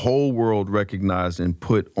that the whole world recognized and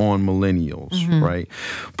put on millennials, right?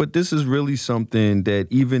 But this is really something that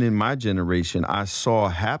even in my generation, I saw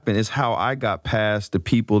happen. It's how I got past the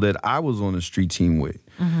people that I was on the street team with.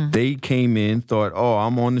 They came in, thought, oh,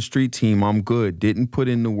 I'm on the street team, I'm good. Didn't put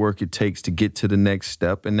in the work it takes to get to the next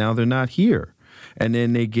step, and now they're not here. And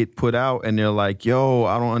then they get put out and they're like, yo,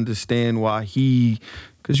 I don't understand why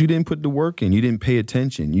because you didn't put the work in. You didn't pay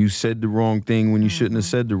attention. You said the wrong thing when you shouldn't have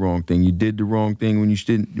said the wrong thing. You did the wrong thing when you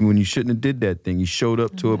shouldn't have did that thing. You showed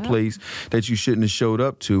up to a place that you shouldn't have showed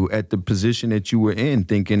up to at the position that you were in,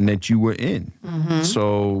 thinking that you were in.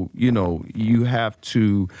 So, you have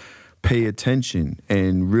to pay attention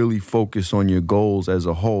and really focus on your goals as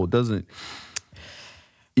a whole.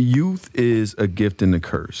 Youth is a gift and a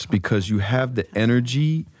curse because you have the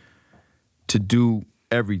energy to do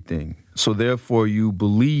everything. So therefore you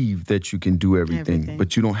believe that you can do everything,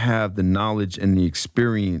 but you don't have the knowledge and the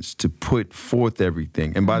experience to put forth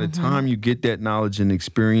everything. And by the time you get that knowledge and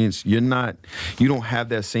experience, you don't have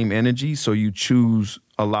that same energy. So you choose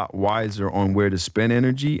a lot wiser on where to spend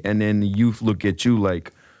energy. And then the youth look at you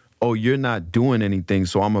like, oh, you're not doing anything,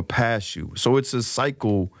 so I'm going to pass you. So it's a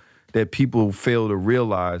cycle that people fail to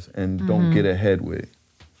realize and don't get ahead with.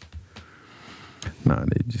 Nah,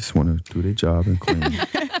 they just want to do their job and clean.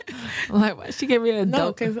 Like, why she gave me a No,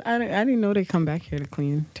 dope? because I didn't know they come back here to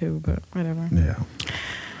clean too, but whatever. Yeah.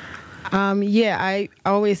 I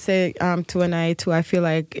always say to Anaya too, I feel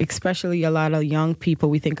like especially a lot of young people,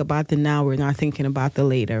 we think about the now, we're not thinking about the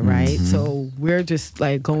later, right? So we're just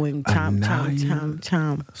like going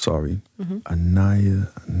chomp. Sorry. Anaya,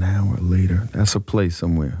 an hour later. That's a place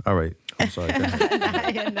somewhere. All right. I'm sorry. Go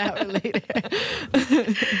ahead. An hour later.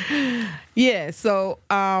 Yeah, so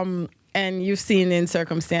and you've seen in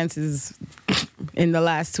circumstances in the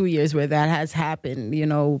last 2 years where that has happened, you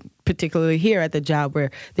know, particularly here at the job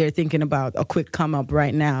where they're thinking about a quick come up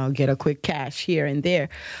right now, get a quick cash here and there.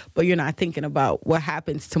 But you're not thinking about what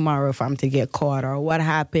happens tomorrow if I'm to get caught, or what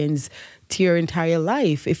happens to your entire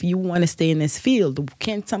life if you want to stay in this field.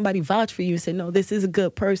 Can't somebody vouch for you and say, no, this is a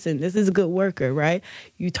good person, this is a good worker, right?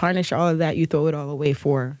 You tarnish all of that, you throw it all away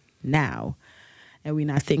for now. And we're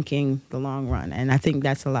not thinking the long run. And I think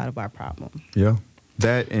that's a lot of our problem. Yeah.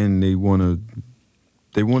 That, and they want to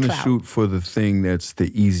Clout. shoot for the thing that's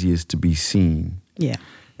the easiest to be seen. Yeah.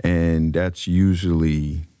 And that's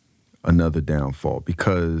usually another downfall,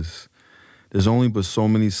 because there's only but so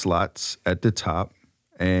many slots at the top.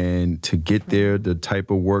 And to get there, the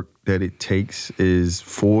type of work that it takes is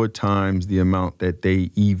 4 times the amount that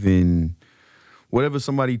they even, whatever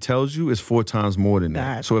somebody tells you is 4 times more than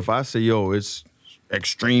that. So if I say, yo, it's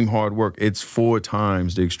extreme hard work, it's 4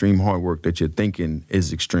 times the extreme hard work that you're thinking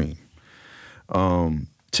is extreme.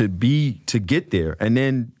 To get there. And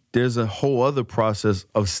then there's a whole other process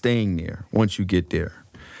of staying there once you get there.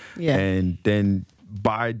 Yeah. And then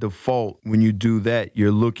by default, when you do that,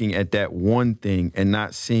 you're looking at that one thing and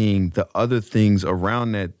not seeing the other things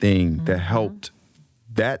around that thing that helped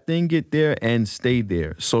that thing get there and stay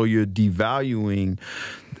there. So you're devaluing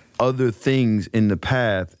other things in the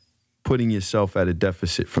path, putting yourself at a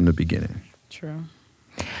deficit from the beginning. True.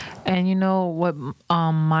 And you know what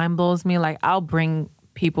mind blows me? Like, I'll bring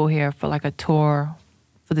people here for like a tour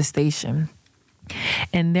for the station,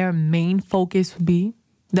 and their main focus would be,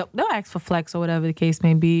 they'll ask for flex or whatever the case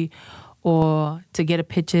may be, or to get a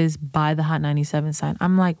pictures by the Hot 97 sign.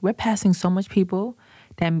 I'm like, we're passing so much people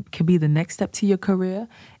that could be the next step to your career,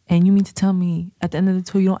 and you mean to tell me at the end of the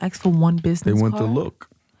tour you don't ask for one business They want card? the look.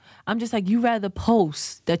 I'm just like, you rather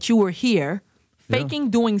post that you were here, faking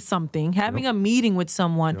doing something, having a meeting with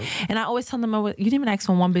someone. And I always tell them, you didn't even ask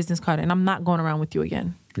for one business card, and I'm not going around with you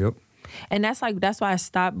again. Yep. And that's why I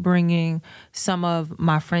stopped bringing some of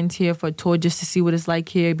my friends here for a tour just to see what it's like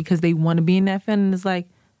here, because they want to be in that field. And it's like,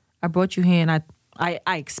 I brought you here, and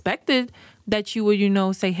I expected that you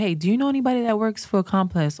would, say, hey, do you know anybody that works for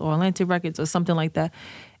Complex or Atlantic Records or something like that?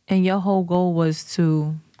 And your whole goal was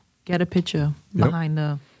to get a picture behind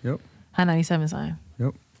the High 97 sign.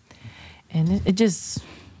 Yep. And it just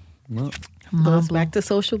Goes back to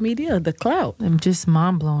social media, the clout. I'm just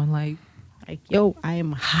mind blowing. Like, yo, I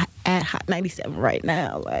am at Hot 97 right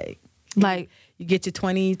now. Like you get your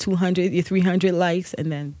 20, 200, your 300 likes,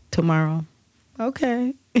 and then tomorrow,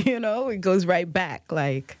 okay, it goes right back.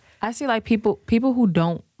 Like, I see like people who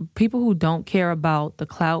don't care about the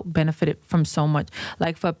clout benefited from so much.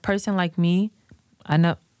 Like, for a person like me,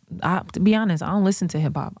 to be honest, I don't listen to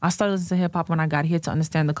hip hop. I started listening to hip hop when I got here to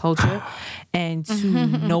understand the culture and to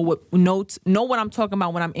know what I'm talking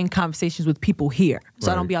about when I'm in conversations with people here.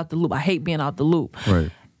 So I don't be out the loop. I hate being out the loop.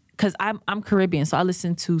 Right. Because I'm Caribbean, so I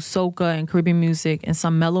listen to soca and Caribbean music and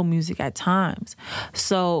some mellow music at times.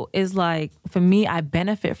 So it's like, for me, I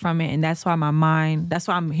benefit from it, and that's why that's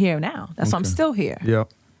why I'm here now. That's why I'm still here. Yeah.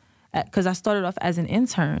 Because I started off as an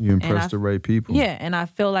intern. You impressed the right people. Yeah, and I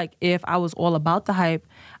feel like if I was all about the hype,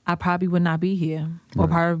 I probably would not be here or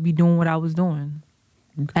probably be doing what I was doing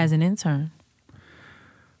as an intern.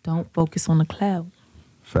 Don't focus on the cloud.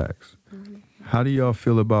 Facts. How do y'all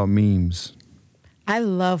feel about memes? I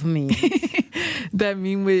love memes. That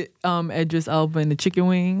meme with Idris Elba and the chicken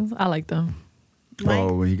wings, I like them.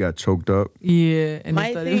 When he got choked up? Yeah. And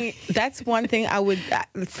My thing, that's one thing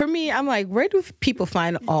for me, I'm like, where do people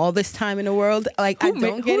find all this time in the world? Like, I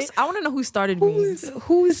don't get it. I want to know who started memes.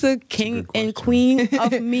 Who's the king and queen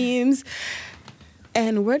of memes?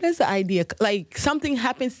 And where does the idea, like, something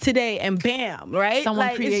happens today and bam, right? Someone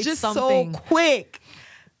like, creates it's just something. so quick.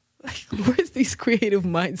 like, where's these creative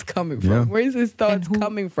minds coming from? Yeah. Where's these thoughts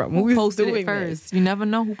coming from? Who Who's posted doing it first? this? You never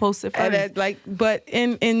know who posted first. And but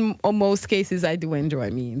in most cases, I do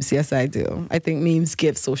enjoy memes. Yes, I do. I think memes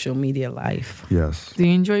give social media life. Yes. Do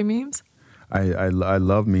you enjoy memes? I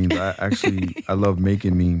love memes. I love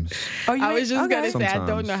making memes. Oh, you I was just gonna say I don't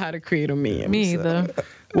Sometimes. know how to create a meme. Me so. either.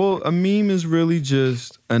 Well, a meme is really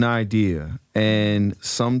just an idea and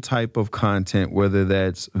some type of content, whether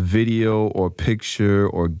that's video or picture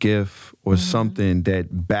or GIF or something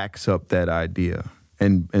that backs up that idea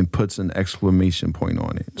and puts an exclamation point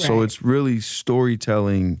on it. So Right. it's really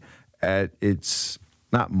storytelling at its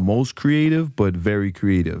not most creative, but very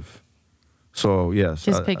creative. So yes,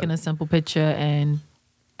 Just picking a simple picture and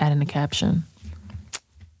adding a caption.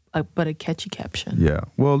 But a catchy caption. yeah.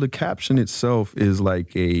 Well, the caption itself is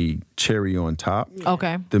like a cherry on top.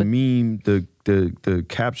 Okay. The meme, the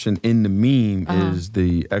caption in the meme is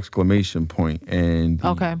the exclamation point and the,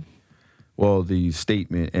 Okay. well, the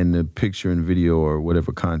statement, and the picture and video or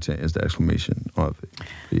whatever content is the exclamation of it.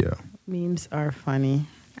 Yeah. Memes are funny,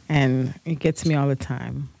 and it gets me all the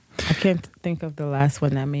time. I can't think of the last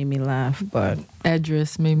one that made me laugh, but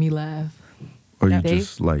Edris made me laugh. Or you Dave?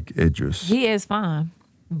 just like Idris. He is fine,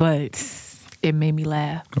 but it made me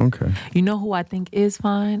laugh. Okay. You know who I think is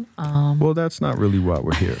fine? Well, that's not really why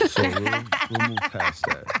we're here. So we'll move past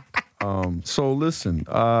that. So listen,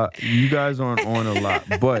 you guys aren't on a lot,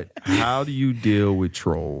 but how do you deal with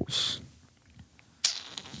trolls?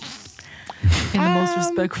 in the most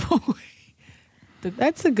respectful way.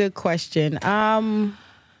 that's a good question.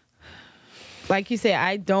 Like you say,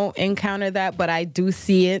 I don't encounter that, but I do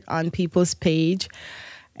see it on people's page,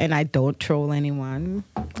 and I don't troll anyone.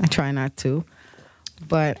 I try not to.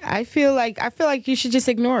 But I feel like you should just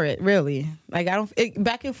ignore it, really. Like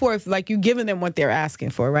back and forth, like you're giving them what they're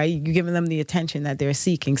asking for, right? You're giving them the attention that they're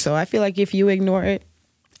seeking. So I feel like if you ignore it,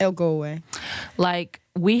 it'll go away. Like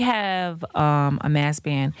we have a mass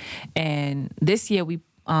band, and this year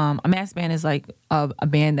a mass band is like a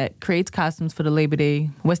band that creates costumes for the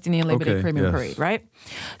West Indian Labor Day Okay, Caribbean yes. Parade, right?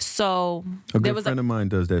 So A there good was friend of mine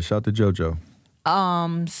does that. Shout to JoJo.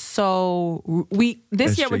 so we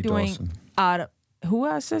this year S.J. we're doing Dawson. Who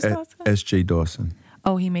else just S.J. Dawson.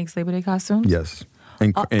 Oh, he makes Labor Day costumes? Yes.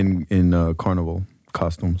 In carnival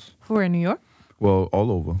costumes. For in New York? Well,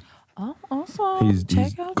 all over. Oh, awesome. He's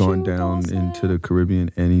gone you, down Dawson. into the Caribbean,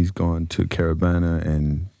 and he's gone to Carabana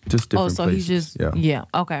and just different so places. he's just yeah,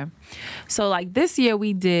 okay. So like this year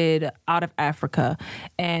we did Out of Africa,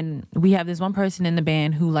 and we have this one person in the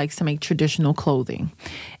band who likes to make traditional clothing,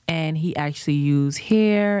 and he actually used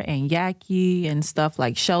hair and yaki and stuff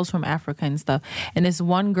like shells from Africa and stuff. And this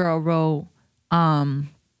one girl wrote,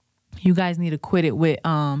 "You guys need to quit it with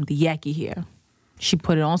the yaki hair." She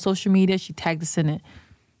put it on social media. She tagged us in it.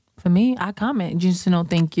 For me, I comment just to know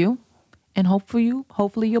thank you, and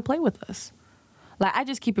hopefully you'll play with us. Like I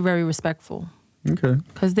just keep it very respectful. Okay.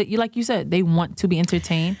 Because like you said, they want to be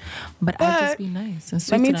entertained, but I just be nice and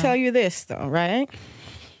sweet. Let me tell you this, though, right?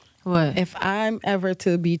 what If I'm ever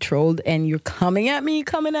to be trolled and you're coming at me,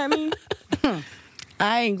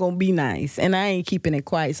 I ain't gonna be nice, and I ain't keeping it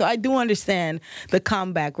quiet. So I do understand the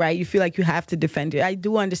comeback, right? You feel like you have to defend it. I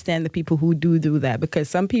do understand the people who do that, because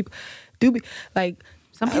some people do be like.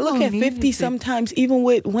 Some I people look at need 50 to- sometimes, even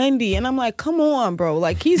with Wendy, and I'm like, come on, bro.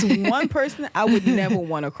 Like, he's one person I would never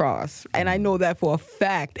want to cross. And I know that for a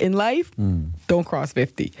fact. In life, don't cross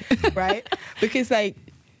 50, right? Because, like,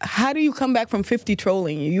 how do you come back from 50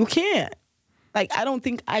 trolling you? You can't. Like, I don't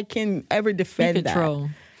think I can ever defend that. control.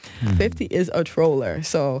 50 is a troller.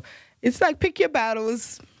 So it's like, pick your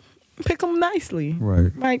battles, pick them nicely.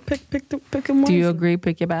 Right. Like, pick them Do you wisely. agree?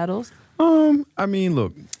 Pick your battles. I mean,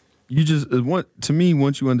 look, you just to me,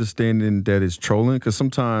 once you understand that it's trolling, because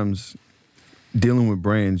sometimes dealing with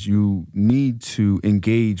brands, you need to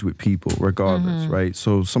engage with people regardless, right?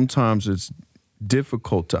 So sometimes it's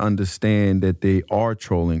difficult to understand that they are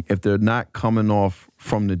trolling if they're not coming off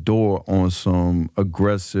from the door on some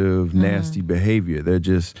aggressive, nasty behavior. They're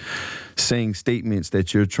just saying statements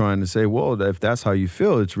that you're trying to say, well, if that's how you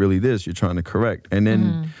feel, it's really this you're trying to correct. And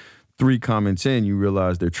then 3 comments in, you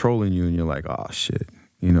realize they're trolling you, and you're like, oh, shit.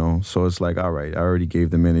 You know, so it's like, all right, I already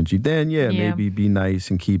gave them energy. Then, maybe be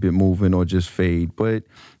nice and keep it moving or just fade. But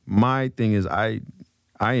my thing is, I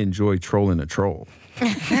enjoy trolling a troll.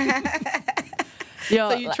 Yo,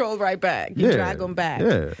 So you troll right back. You drag them back.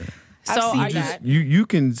 Yeah. So I've seen are you- that. You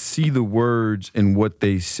can see the words and what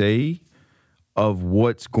they say of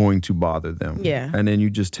what's going to bother them. Yeah. And then you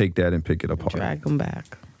just take that and pick it apart. Drag them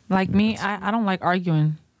back. like me, I don't like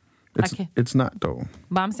arguing. It's not, though.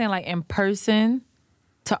 But I'm saying like in person,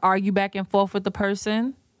 to argue back and forth with the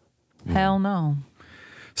person, hell no.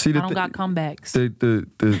 See, I don't got comebacks.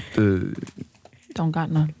 The Don't got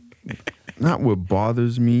none. not what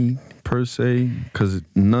bothers me per se, because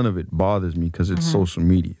none of it bothers me because it's social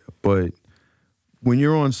media. But when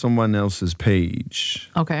you're on someone else's page,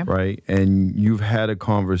 Okay. right, and you've had a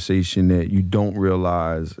conversation that you don't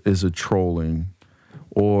realize is a trolling,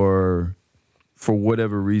 or for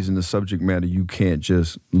whatever reason, the subject matter, you can't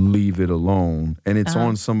just leave it alone, and it's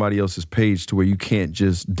on somebody else's page to where you can't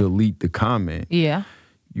just delete the comment. Yeah.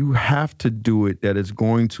 You have to do it that it's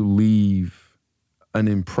going to leave an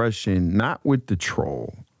impression, not with the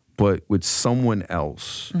troll, but with someone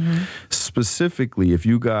else. Specifically, if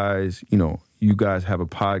you guys, you guys have a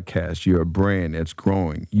podcast, you're a brand that's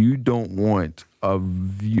growing, you don't want a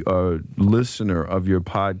listener of your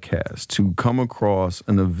podcast to come across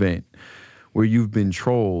an event where you've been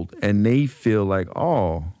trolled and they feel like,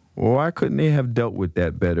 oh, well, why couldn't they have dealt with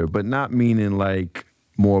that better? But not meaning like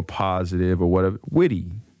more positive or whatever,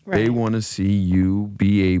 witty. They Right. want to see you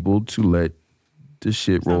be able to let the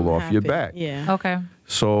shit roll Something off your happened. back. Yeah. Okay.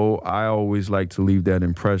 So I always like to leave that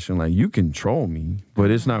impression like you can troll me,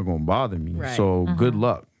 but it's not going to bother me. Right. So good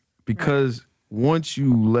luck. Because once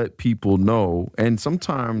you let people know, and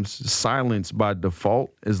sometimes silence by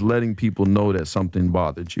default is letting people know that something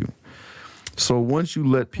bothered you. So once you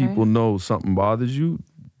let people know something bothers you,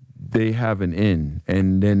 they have an in,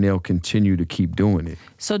 and then they'll continue to keep doing it.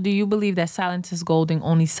 So do you believe that silence is golden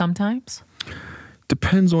only sometimes?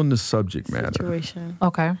 Depends on the subject matter. Situation.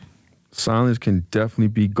 Okay. Silence can definitely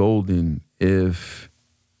be golden if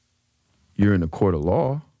you're in a court of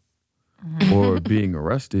law or being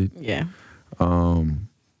arrested. Yeah.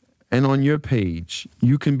 And on your page,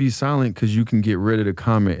 you can be silent because you can get rid of the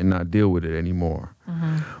comment and not deal with it anymore.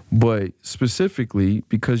 But specifically,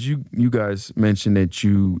 because you guys mentioned that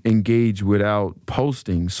you engage without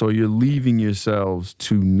posting, so you're leaving yourselves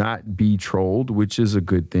to not be trolled, which is a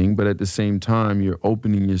good thing. But at the same time, you're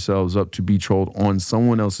opening yourselves up to be trolled on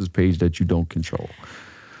someone else's page that you don't control.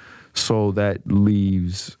 So that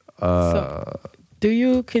leaves... Do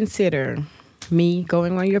you consider me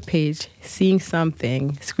going on your page, seeing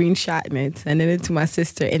something, screenshotting it, sending it to my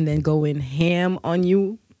sister, and then going ham on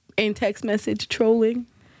you in text message trolling?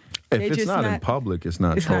 If They're it's just not in not- public, it's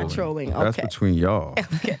not it's trolling. not trolling, That's okay. between y'all.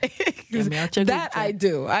 Get me out your That group I chat.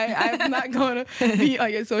 do. I'm not going to be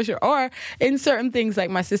on your social. Or in certain things, like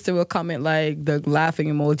my sister will comment like the laughing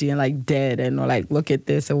emoji and like dead and or like look at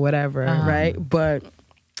this or whatever, right? But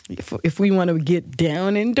if we want to get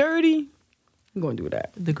down and dirty, I'm going to do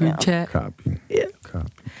that. The group chat. Copy. Yeah. Copy.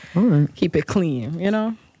 All right. Keep it clean,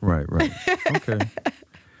 Right. Okay.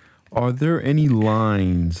 Are there any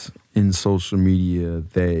lines in social media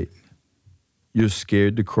that you're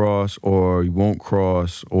scared to cross or you won't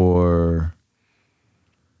cross, or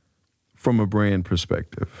from a brand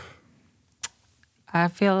perspective? I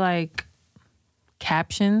feel like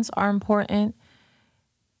captions are important,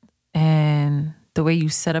 and the way you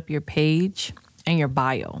set up your page and your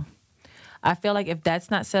bio. I feel like if that's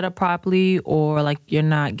not set up properly, or like you're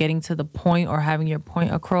not getting to the point or having your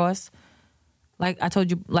point across, like I told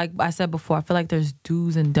you, like I said before, I feel like there's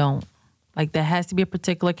do's and don't. Like there has to be a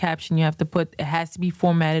particular caption you have to put. It has to be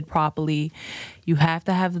formatted properly. You have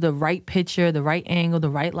to have the right picture, the right angle, the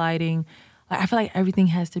right lighting. Like I feel like everything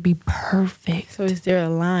has to be perfect. So is there a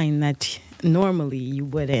line that normally you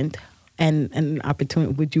wouldn't, and an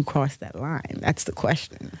opportunity, would you cross that line? That's the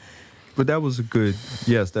question. But that was a good,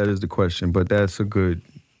 yes, that is the question, but that's a good,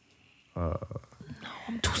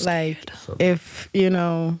 Like if,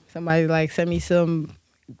 somebody like send me some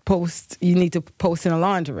post, you need to post in a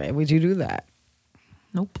lingerie, would you do that?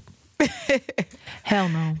 Nope. Hell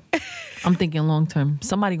no. I'm thinking long term.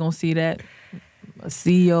 Somebody gonna see that. A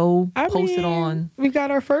CEO post it on. We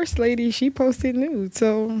got our first lady, she posted nude,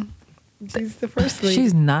 so she's the first lady.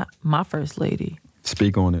 She's not my first lady.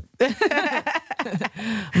 speak on it.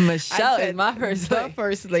 Michelle I said is my first the lady.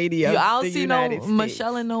 first lady of I don't the see United no States.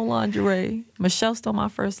 Michelle in no lingerie. Michelle's still my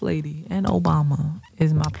first lady, and Obama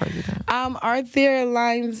is my president. Are there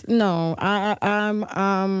lines? No,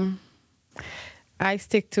 I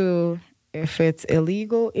stick to, if it's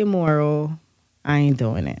illegal, immoral, I ain't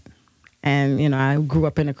doing it. And I grew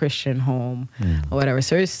up in a Christian home or whatever.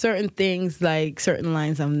 So there's certain things, like certain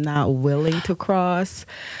lines I'm not willing to cross.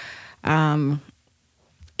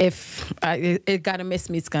 If it gotta miss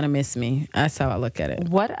me, it's gonna miss me. That's how I look at it.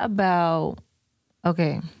 What about,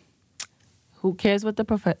 okay, who cares what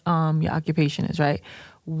your occupation is, right?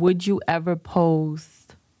 Would you ever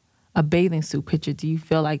post a bathing suit picture? Do you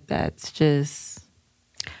feel like that's just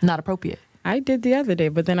not appropriate? I did the other day,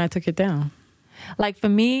 but then I took it down. Like for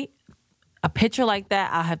me, a picture like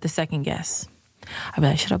that, I'll have to second guess. I'd be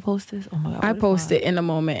like, should I post this? Oh my God. I what if post it in the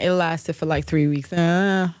moment. It lasted for like 3 weeks.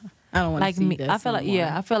 I don't want to Like see me, this. I feel no like, more.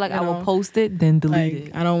 I feel like You I will know? post it, then delete Like,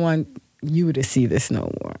 it. I don't want you to see this no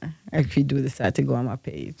more. If you do decide to go on my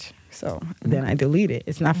page. So then I delete it.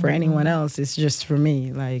 It's not for anyone else. It's just for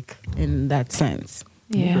me, like, in that sense.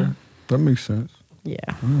 Yeah. Okay. That makes sense. Yeah.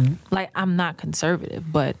 Like, I'm not conservative,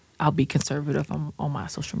 but I'll be conservative on my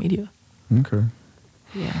social media. Okay.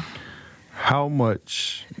 Yeah. How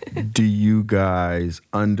much do you guys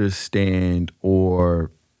understand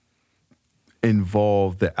or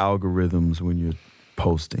involve the algorithms when you're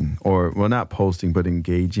posting? Or, well, not posting, but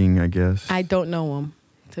engaging, I guess? I don't know them,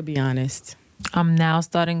 to be honest. I'm now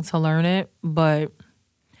starting to learn it, but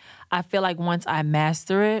I feel like once I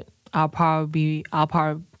master it, I'll probably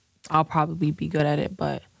be good at it,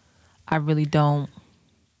 but I really don't.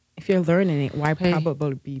 If you're learning it, why Hey.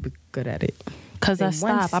 probably be good at it? Cause I Then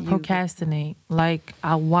stop. once I you- procrastinate. Like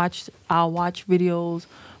I'll watch videos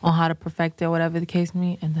on how to perfect it, whatever the case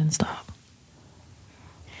may be, and then stop.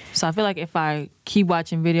 So I feel like if I keep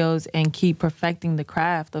watching videos and keep perfecting the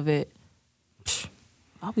craft of it,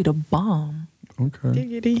 I'll be the bomb. Okay.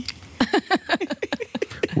 Diggity.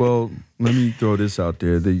 Well, let me throw this out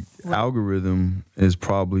there. The algorithm is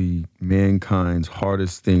probably mankind's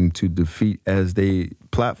hardest thing to defeat as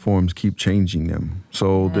platforms keep changing them.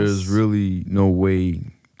 So Yes. there's really no way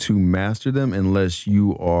to master them unless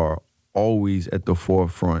you are always at the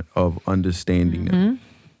forefront of understanding them.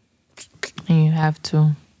 And you have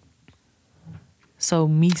to. So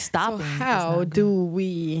me So stopping. is how not do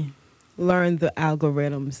we learn the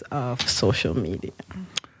algorithms of social media?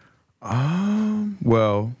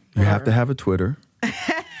 Well, you have to have a Twitter.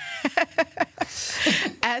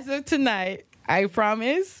 As of tonight, I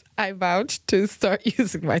promise, I vouch to start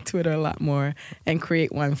using my Twitter a lot more and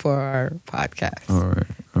create one for our podcast. All right.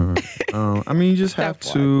 I mean, you just have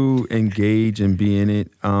Step to engage and be in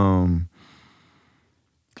it. I'm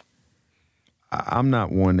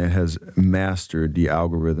not one that has mastered the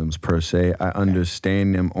algorithms per se. I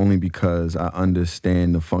understand them only because I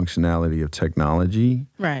understand the functionality of technology.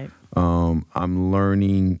 Right. I'm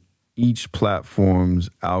learning each platform's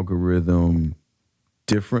algorithm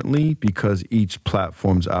differently because each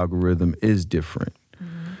platform's algorithm is different.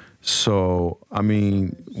 So, I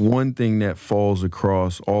mean, one thing that falls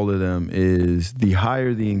across all of them is the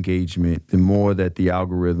higher the engagement, the more that the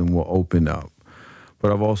algorithm will open up.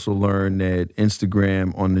 But I've also learned that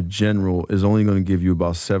Instagram on the general is only going to give you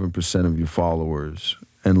about 7% of your followers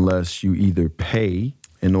unless you either pay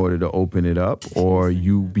in order to open it up or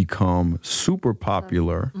you become super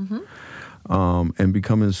popular. And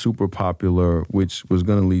becoming super popular, which was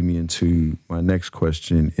going to lead me into my next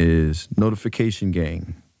question, is notification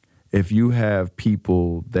gang. If you have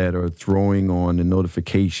people that are throwing on the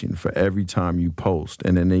notification for every time you post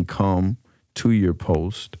and then they come to your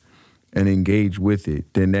post and engage with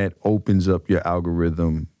it, then that opens up your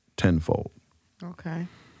algorithm tenfold. Okay.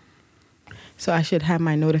 So I should have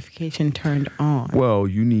my notification turned on Well,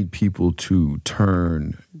 you need people to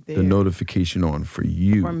turn the There. notification on for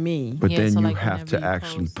you. for me. But Yeah, then so you like have to whenever you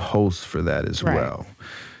actually post. post for that as Right. well.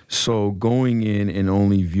 So going in and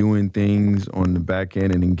only viewing things on the back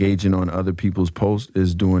end and engaging on other people's posts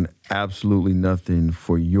is doing absolutely nothing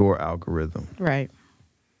for your algorithm. Right.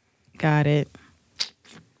 Got it.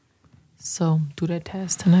 So do that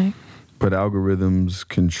test tonight. But algorithms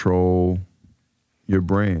control your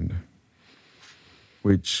brand,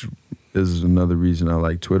 which is another reason I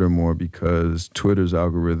like Twitter more because Twitter's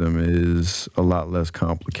algorithm is a lot less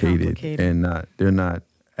complicated. And they're not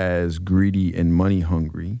as greedy and money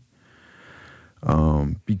hungry.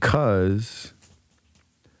 Because,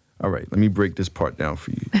 all right, let me break this part down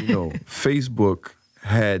for you. You know, Facebook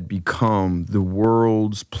had become the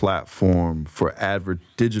world's platform for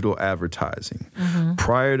digital advertising.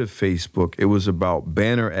 Prior to Facebook, it was about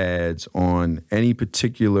banner ads on any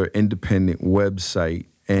particular independent website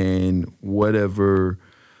and whatever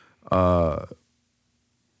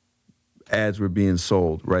ads were being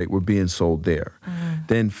sold, right, were being sold there.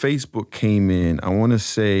 Then Facebook came in, I want to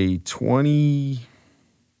say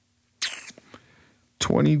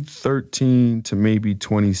 2013 to maybe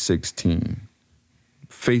 2016.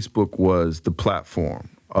 Facebook was the platform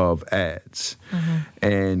of ads.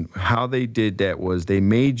 And how they did that was they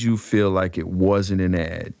made you feel like it wasn't an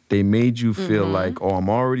ad. They made you feel like, oh, I'm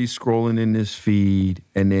already scrolling in this feed,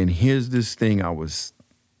 and then here's this thing I was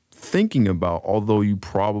thinking about, although you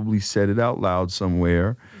probably said it out loud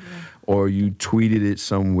somewhere, or you tweeted it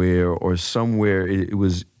somewhere, or somewhere it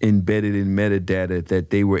was embedded in metadata that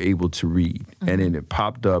they were able to read. And then it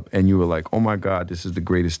popped up and you were like, oh my God, this is the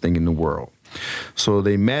greatest thing in the world. So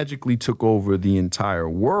they magically took over the entire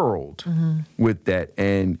world with that.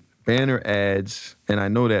 And banner ads, and I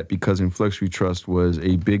know that because Influx We Trust was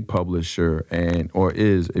a big publisher or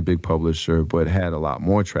is a big publisher, but had a lot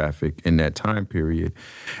more traffic in that time period.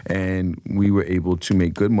 And we were able to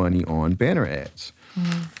make good money on banner ads.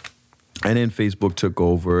 And then Facebook took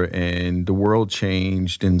over and the world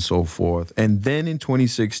changed and so forth. And then in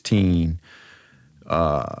 2016,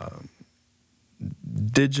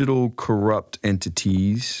 digital corrupt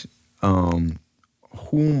entities,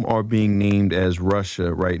 whom are being named as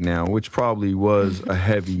Russia right now, which probably was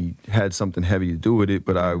had something heavy to do with it,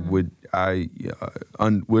 but I would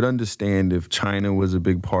understand if China was a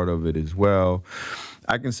big part of it as well.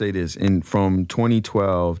 I can say this, from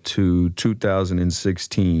 2012 to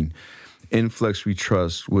 2016, Influx We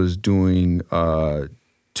Trust was doing 2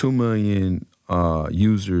 million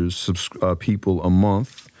users, people a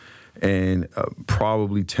month, and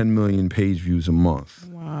probably 10 million page views a month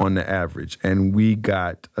on the average. And we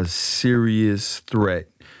got a serious threat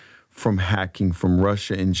from hacking from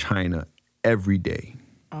Russia and China every day.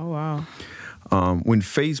 Oh, wow. When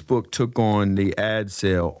Facebook took on the ad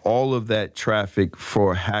sale, all of that traffic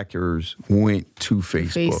for hackers went to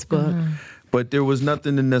Facebook. But there was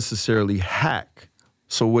nothing to necessarily hack.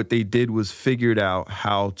 So what they did was figured out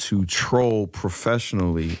how to troll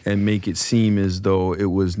professionally and make it seem as though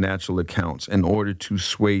it was natural accounts in order to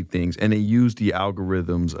sway things. And they used the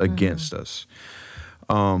algorithms against us.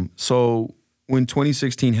 So when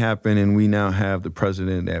 2016 happened and we now have the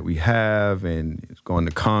president that we have and it's gone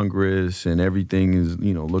to Congress and everything is,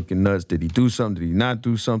 looking nuts. Did he do something? Did he not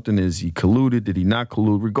do something? Is he colluded? Did he not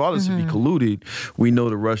collude? Regardless if he colluded, we know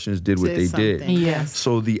the Russians did what they did. Yes.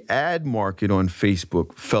 So the ad market on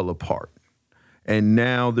Facebook fell apart. And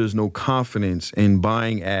now there's no confidence in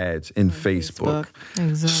buying ads in Facebook.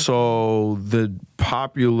 Exactly. So the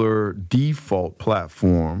popular default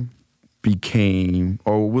platform became,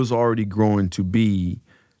 or was already growing to be,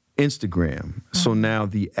 Instagram. So now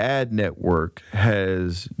the ad network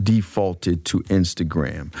has defaulted to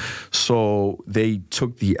Instagram. So they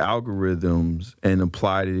took the algorithms and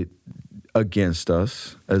applied it against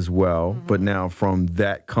us as well. But now from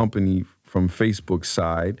that company, from Facebook's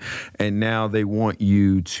side, and now they want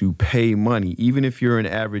you to pay money, even if you're an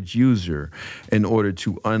average user, in order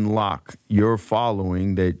to unlock your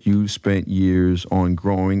following that you spent years on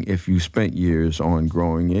growing, if you spent years on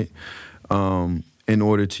growing it, in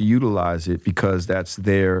order to utilize it, because that's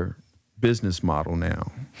their business model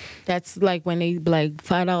now. That's like when they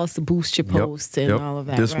 $5 to boost your post and all of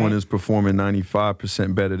that. This one is performing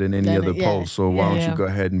 95% better than any other post. So why don't you go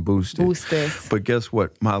ahead and boost it? Boost this. But guess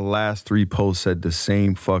what? My last 3 posts said the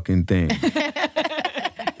same fucking thing.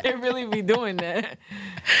 They really be doing that.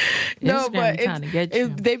 No, Instagram but trying to get you.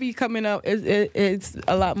 they be coming up. It's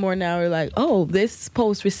a lot more now. We're like, oh, this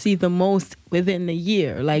post received the most within the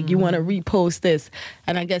year. Like, you want to repost this.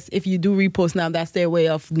 And I guess if you do repost now, that's their way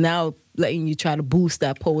of now letting you try to boost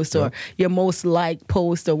that post or your most liked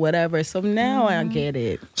post or whatever. So now I get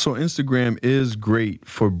it. So Instagram is great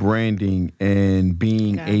for branding and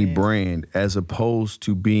being a brand as opposed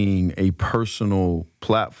to being a personal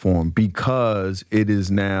platform, because it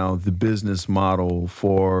is now the business model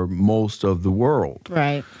for most of the world.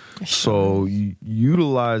 Right. So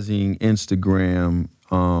utilizing Instagram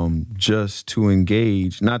just to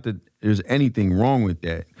engage, not that there's anything wrong with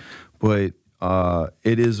that, but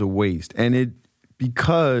it is a waste. And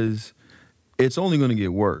because it's only going to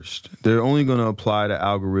get worse. They're only going to apply the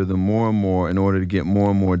algorithm more and more in order to get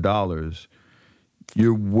more and more dollars.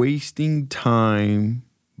 You're wasting time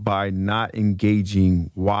by not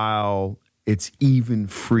engaging while it's even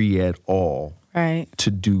free at all. Right.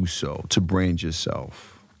 To do so, to brand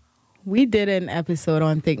yourself. We did an episode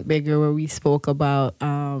on Think Bigger where we spoke about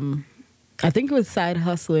I think it was side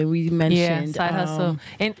hustle, and we mentioned side hustle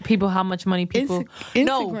and people, how much money people. Instagram.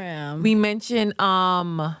 No, we mentioned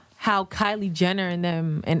how Kylie Jenner and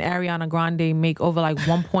them and Ariana Grande make over like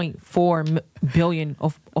 1.4 billion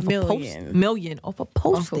of a post, million of a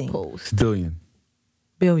posting.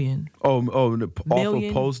 Billion. Oh, off of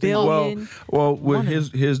posting. Billion. Well,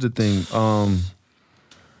 here's the thing.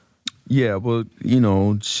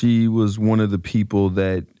 She was one of the people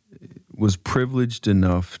that was privileged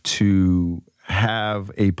enough to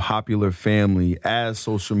have a popular family as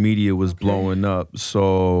social media was blowing up.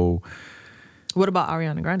 So, what about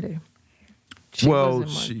Ariana Grande? She Well, wasn't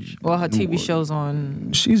much. she- Or her TV shows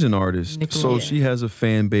on. She's an artist, so Nickelodeon. she has a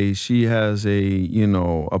fan base. She has a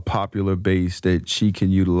popular base that she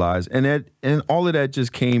can utilize, and all of that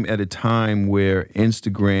just came at a time where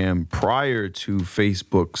Instagram, prior to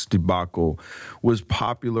Facebook's debacle, was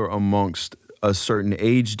popular amongst a certain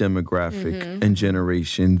age demographic and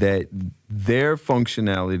generation. That their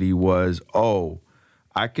functionality was,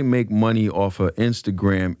 I can make money off of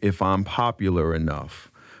Instagram if I'm popular enough.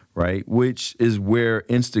 Right, which is where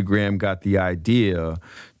Instagram got the idea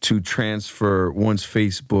to transfer once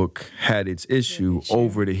Facebook had its issue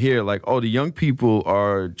over to here. Like, the young people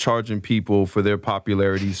are charging people for their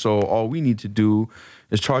popularity, so all we need to do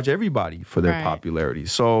is charge everybody for their Right. popularity.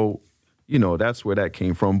 So, that's where that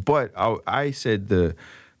came from. But I said the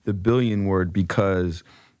billion word because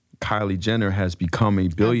Kylie Jenner has become a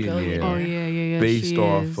billionaire. Oh yeah. Based she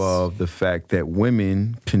off is. of the fact that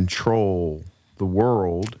women control the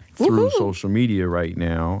world through social media right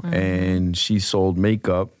now, and she sold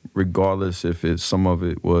makeup regardless if some of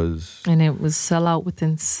it was And it was sell out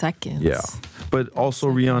within seconds. but also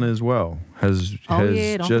Rihanna as well has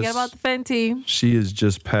Don't just forget about the Fenty. she has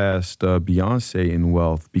just passed Beyonce in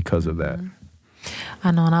wealth because of that. I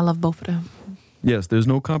know, and I love both of them. Yes, there's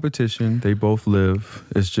no competition. They both live.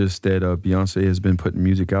 It's just that Beyonce has been putting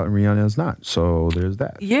music out and Rihanna has not. So there's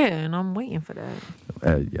that. Yeah, and I'm waiting for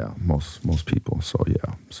that. Yeah, most people. So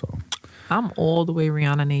yeah. So I'm all the way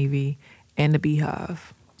Rihanna Navy and the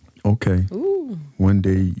Beehive. okay. Ooh. One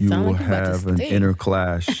day you Sound will like you about to have an stay. inner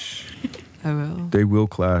clash. I will. They will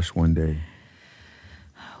clash one day.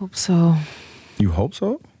 Hope so. You hope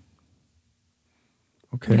so?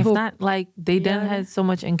 Okay. If not, like they done Yeah. had so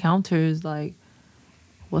much encounters. Like,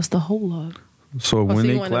 what's the hold up? So when so you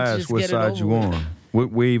they want them to clash, just what get it side over you with. on?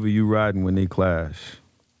 What wave are you riding when they clash?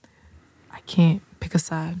 I can't pick a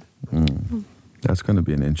side. That's going to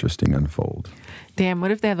be an interesting unfold. Damn, what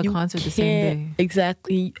if they have a concert the same day?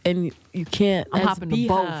 Exactly, and you can't. I'm as hopping to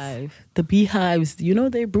both. Beehive, the Beehives,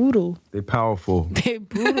 they're brutal. They're powerful. They're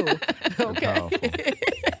brutal. They're Okay, powerful.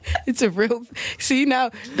 it's a real. See now,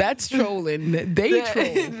 that's trolling. They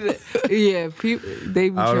troll. Yeah, people. They.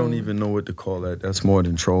 Be I don't trolling. even know what to call that. That's more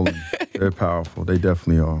than trolling. They're powerful. They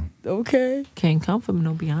definitely are. Okay, Can't come from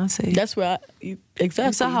no Beyonce. that's where exactly.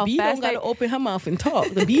 You saw how Bee fast don't gotta open her mouth and talk.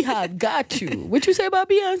 The Beehive got you. What you say about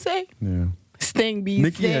Beyonce? Yeah. Sting Bee.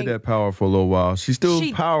 Nikki Sting. had that power for a little while. She's still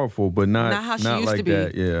She- powerful, but Not how she used like to be.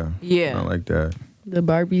 that. Yeah. Yeah. Not like that. The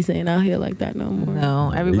Barbies ain't out here like that no more.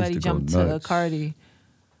 No, everybody to go jumped to nuts. Cardi.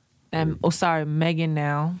 And Megan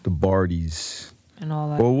now The Bardis. and all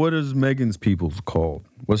that. Well, what is Megan's people's called?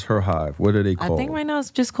 What's her hive? What are they I called? think right now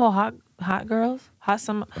it's just called Hot Girls, Hot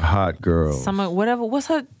Summer, Hot Girls. Summer, whatever. What's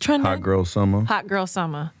her trend? Hot Girl Summer. Hot Girl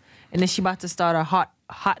Summer, and then she about to start a hot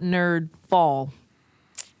nerd fall.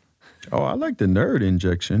 Oh, I like the nerd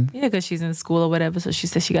injection. Yeah, because she's in school or whatever. So she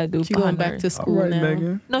said she got to do. She for going her back nerd. to All school right, now.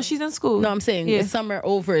 Megan. No, she's in school. No, I'm saying Yeah. the summer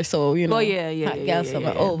over, so Oh, yeah, yeah, hot yeah, gal yeah,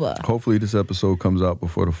 summer yeah. over. Hopefully this episode comes out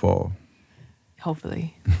before the fall.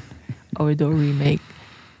 Hopefully, or we do a remake.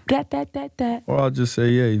 That. Or I'll just say,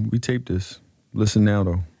 yeah, we taped this. Listen now,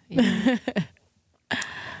 though.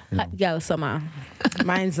 Hot gal summer.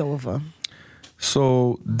 Mine's over.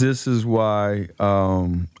 So this is why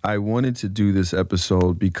I wanted to do this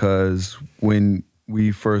episode, because when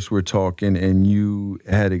we first were talking and you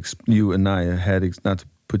and I had not to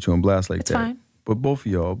put you on blast like It's that, fine. but both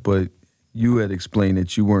of y'all, but you had explained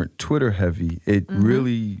that you weren't Twitter heavy. It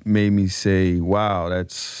really made me say, wow,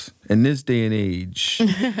 that's in this day and age,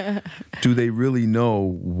 do they really know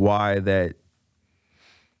why that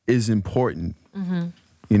is important?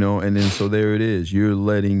 And then so there it is. You're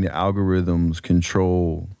letting the algorithms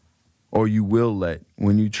control, or you will let,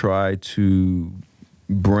 when you try to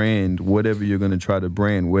brand whatever you're going to try to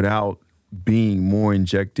brand without being more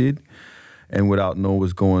injected and without knowing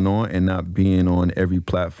what's going on and not being on every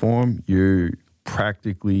platform, you're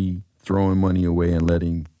practically throwing money away and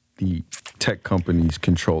letting the tech companies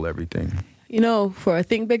control everything. For a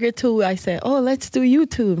Think Bigger too, I said, oh, let's do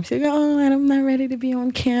YouTube. She go, oh, and I'm not ready to be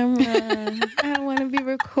on camera. I don't want to be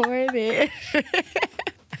recorded.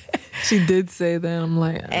 She did say that. I'm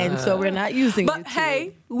like, And so we're not using But YouTube.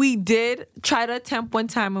 hey, we did try to attempt one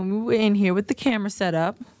time when we were in here with the camera set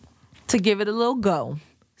up to give it a little go.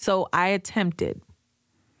 So I attempted.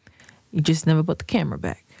 You just never put the camera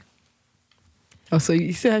back. Oh, so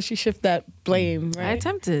you see how she shift that blame, I right?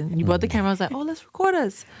 attempted. You brought the camera. I was like, oh, let's record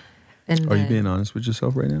us. And Are you then being honest with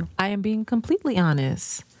yourself right now? I am being completely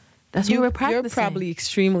honest. That's what we're practicing. You're probably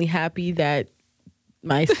extremely happy that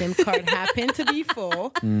My SIM card happened to be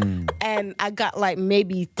full, and I got like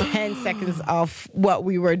maybe 10 seconds of what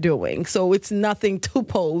we were doing. So it's nothing to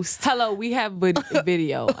post. Hello, we have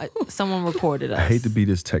video. Someone recorded us. I hate to be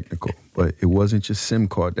this technical, but it wasn't your SIM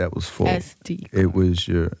card that was full. SD card. It was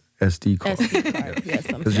your SD card. SD card. Yes,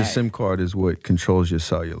 I'm Because your sorry. SIM card is what controls your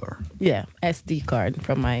cellular. Yeah, SD card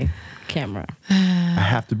from my camera. I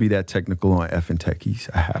have to be that technical on effing techies.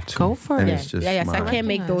 I have to. Go for and it. It's just Yes, I my can't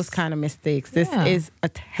make those Recognize. kind of mistakes. This Yeah. is a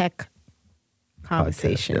tech podcast,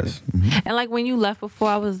 conversation. Yes. Mhm. And like when you left before,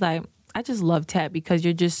 I was like, I just love Tat because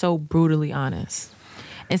you're just so brutally honest.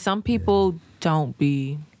 And some people don't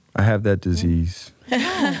be. I have that disease.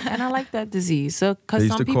 And I like that disease. So They because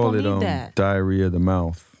used some to call people it need that. diarrhea of the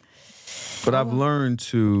mouth. But I've learned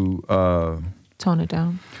to, Tone it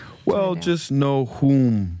down. well, down. just know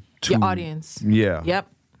whom to. Your audience. Yeah. Yep.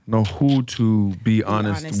 Know who to be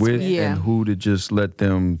honest honest with with. Yeah. and who to just let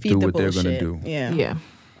them Feed do the what they're going to bullshit. do. Yeah. Yeah.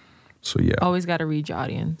 So, yeah. Always got to read your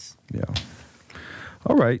audience. Yeah.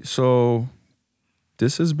 All right. So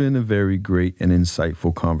this has been a very great and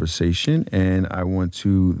insightful conversation. And I want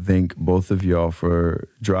to thank both of y'all for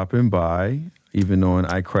dropping by, even knowing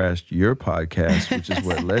I crashed your podcast, which is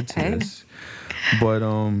what led to Hey. this. But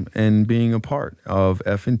and being a part of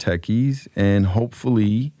Effin' Techies, and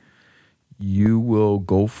hopefully you will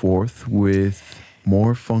go forth with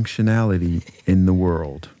more functionality in the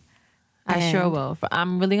world. I sure And- will.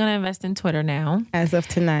 I'm really going to invest in Twitter now. As of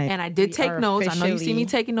tonight. And I did we take are notes. I know you see me officially-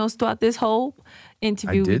 taking notes throughout this whole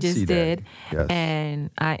interview we did see just that. did. Yes. And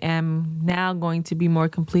I am now going to be more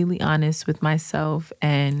completely honest with myself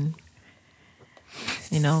and,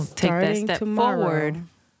 take that Starting step tomorrow, forward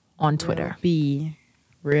on Twitter. Be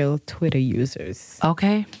real Twitter users.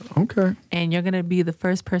 Okay? Okay. And you're going to be the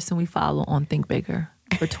first person we follow on Think Bigger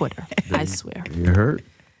for Twitter. I swear. You heard?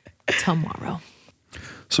 Tomorrow.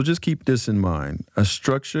 So just keep this in mind. A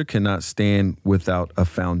structure cannot stand without a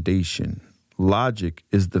foundation. Logic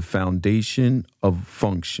is the foundation of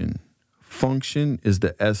function. Function is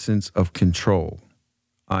the essence of control.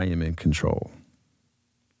 I am in control.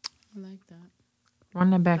 I like that.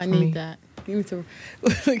 Run that back I for need me. that. You need to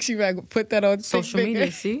like she might put that on Social Think media,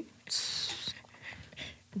 Bigger. see?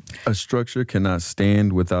 A structure cannot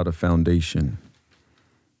stand without a foundation.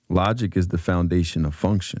 Logic is the foundation of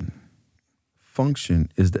function. Function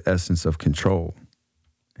is the essence of control.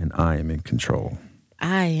 And I am in control.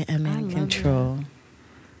 I am I in love control.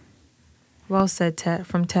 Well said, Tat,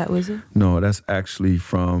 from Tat Wizard. No, that's actually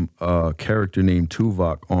from a character named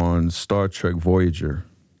Tuvok on Star Trek Voyager.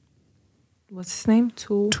 What's his name?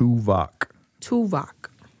 Tuvok. Tuvok.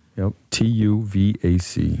 Yep.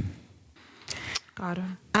 Tuvac. Got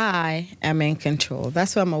him. I am in control.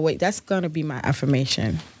 That's what I'm awake. That's gonna be my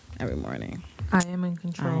affirmation every morning. I am in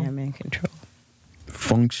control. I am in control.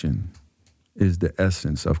 Function is the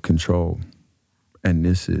essence of control. And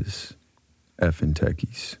this is Effin'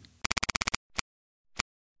 Techies.